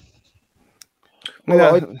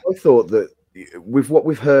 Well, I thought that with what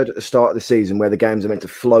we've heard at the start of the season, where the games are meant to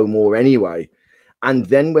flow more anyway, and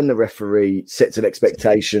then when the referee sets an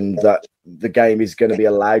expectation that the game is going to be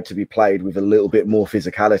allowed to be played with a little bit more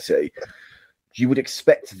physicality, you would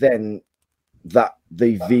expect then that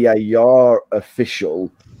the VAR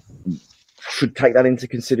official should take that into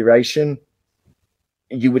consideration.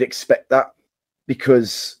 You would expect that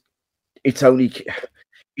because it's only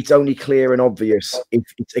clear and obvious if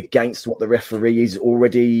it's against what the referee is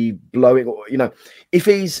already blowing. Or, if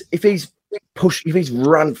he's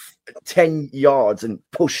run 10 yards and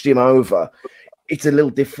pushed him over, it's a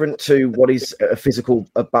little different to what is a physical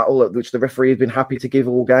battle at which the referee has been happy to give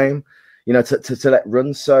all game, to let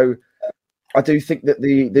run. So I do think that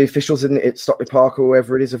the officials at Stockley Park or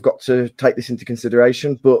wherever it is have got to take this into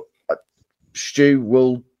consideration. But Stu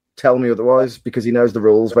will tell me otherwise because he knows the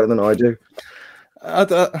rules better than I do.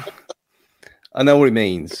 I know what he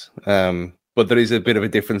means, but there is a bit of a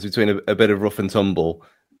difference between a bit of rough and tumble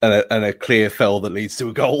and a clear foul that leads to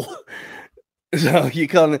a goal. So you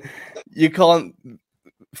can't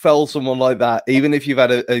foul someone like that, even if you've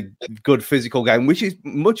had a good physical game, which is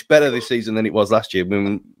much better this season than it was last year. I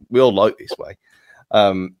mean, we all like this way.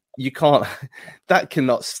 You can't. That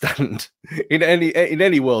cannot stand in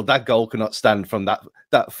any world. That goal cannot stand from that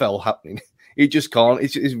foul happening. It just can't.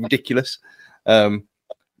 It's ridiculous. But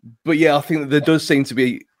yeah, I think that there does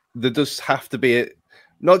have to be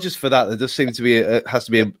not just for that. There does seem to be has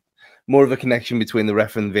to be more of a connection between the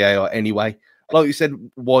ref and VAR anyway. Like you said,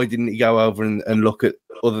 why didn't he go over and look at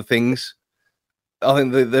other things? I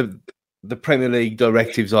think the Premier League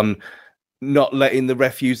directives on not letting the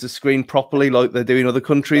ref use the screen properly, like they do in other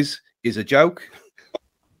countries, is a joke.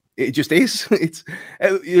 It just is. It's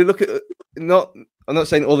you look at not. I'm not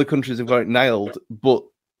saying other countries have got it nailed, but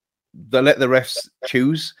they let the refs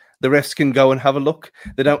choose. The refs can go and have a look.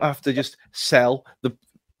 They don't have to just sell the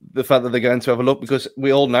fact that they're going to have a look, because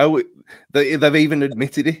we all know they've even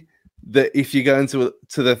admitted it. that if you go into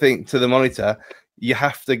the monitor,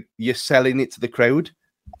 you're selling it to the crowd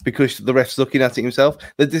because the ref's looking at it himself.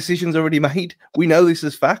 The decision's already made. We know this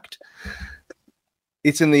as fact.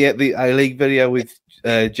 It's in the A-League video with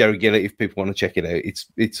Jerry Gillett. If people want to check it out,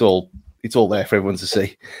 it's all there for everyone to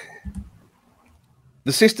see.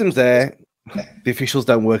 The system's there. The officials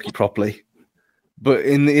don't work it properly. But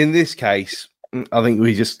in this case, I think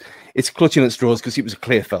it's clutching at straws because it was a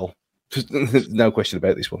clear foul. There's no question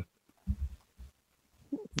about this one.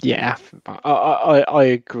 Yeah, I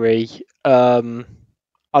agree. I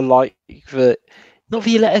like that. Not that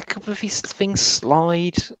you let a couple of these things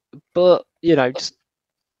slide, but just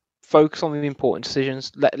focus on the important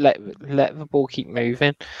decisions. Let the ball keep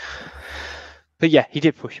moving. But yeah, he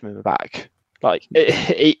did push him in the back. Like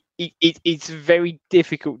it's very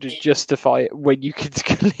difficult to justify it when you can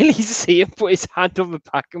clearly see him put his hand on the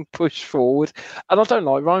back and push forward. And I don't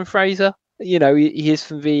like Ryan Fraser. He is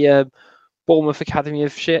from the Bournemouth Academy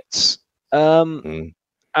of Shits, and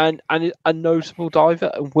a notable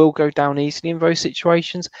diver, and will go down easily in those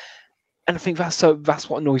situations. And I think that's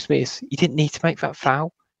what annoys me is he didn't need to make that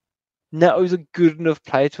foul. Neto's a good enough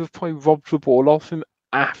player to have probably robbed the ball off him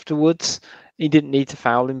afterwards. He didn't need to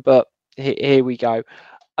foul him, but here we go.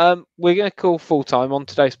 We're going to call full time on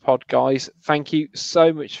today's pod, guys. Thank you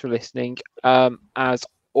so much for listening. As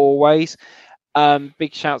always,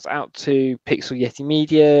 big shouts out to Pixel Yeti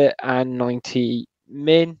Media and 90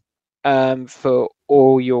 Min for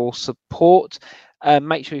all your support.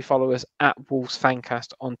 Make sure you follow us at Wolves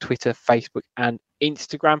Fancast on Twitter, Facebook, and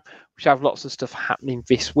Instagram, which have lots of stuff happening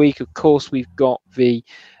this week. Of course, we've got the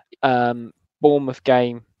Bournemouth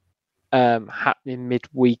game happening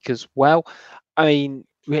midweek as well. I mean,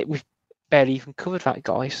 we've barely even covered that,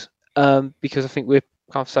 guys, because I think we're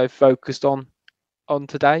kind of so focused on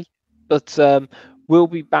today. But we'll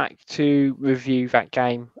be back to review that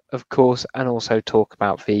game, of course, and also talk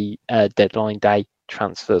about the deadline day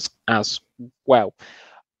transfers as well.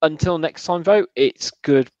 Until next time, though, it's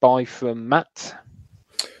goodbye from Matt.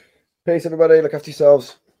 Peace, everybody. Look after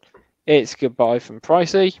yourselves. It's goodbye from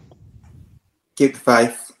Pricey. Keep the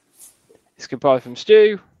faith. It's goodbye from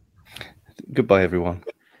Stu. Goodbye, everyone.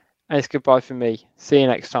 And it's goodbye from me. See you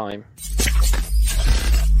next time.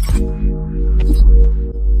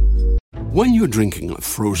 When you're drinking a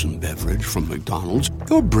frozen beverage from McDonald's,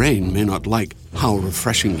 your brain may not like how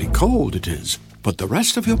refreshingly cold it is. But the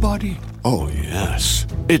rest of your body, oh yes,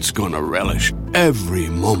 it's gonna relish every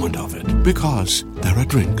moment of it. Because there are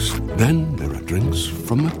drinks. Then there are drinks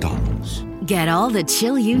from McDonald's. Get all the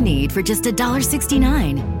chill you need for just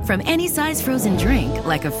 $1.69. From any size frozen drink,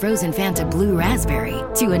 like a frozen Fanta Blue Raspberry,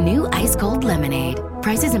 to a new ice-cold lemonade.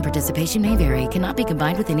 Prices and participation may vary. Cannot be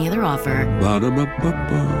combined with any other offer.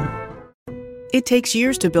 Ba-da-ba-ba-ba. It takes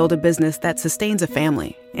years to build a business that sustains a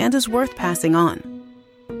family and is worth passing on.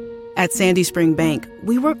 At Sandy Spring Bank,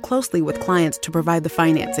 we work closely with clients to provide the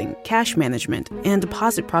financing, cash management, and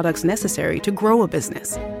deposit products necessary to grow a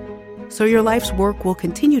business. So your life's work will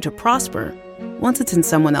continue to prosper once it's in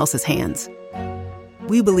someone else's hands.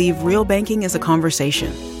 We believe real banking is a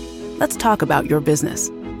conversation. Let's talk about your business.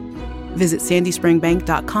 Visit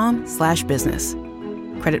sandyspringbank.com/business.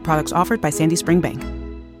 Credit products offered by Sandy Spring Bank.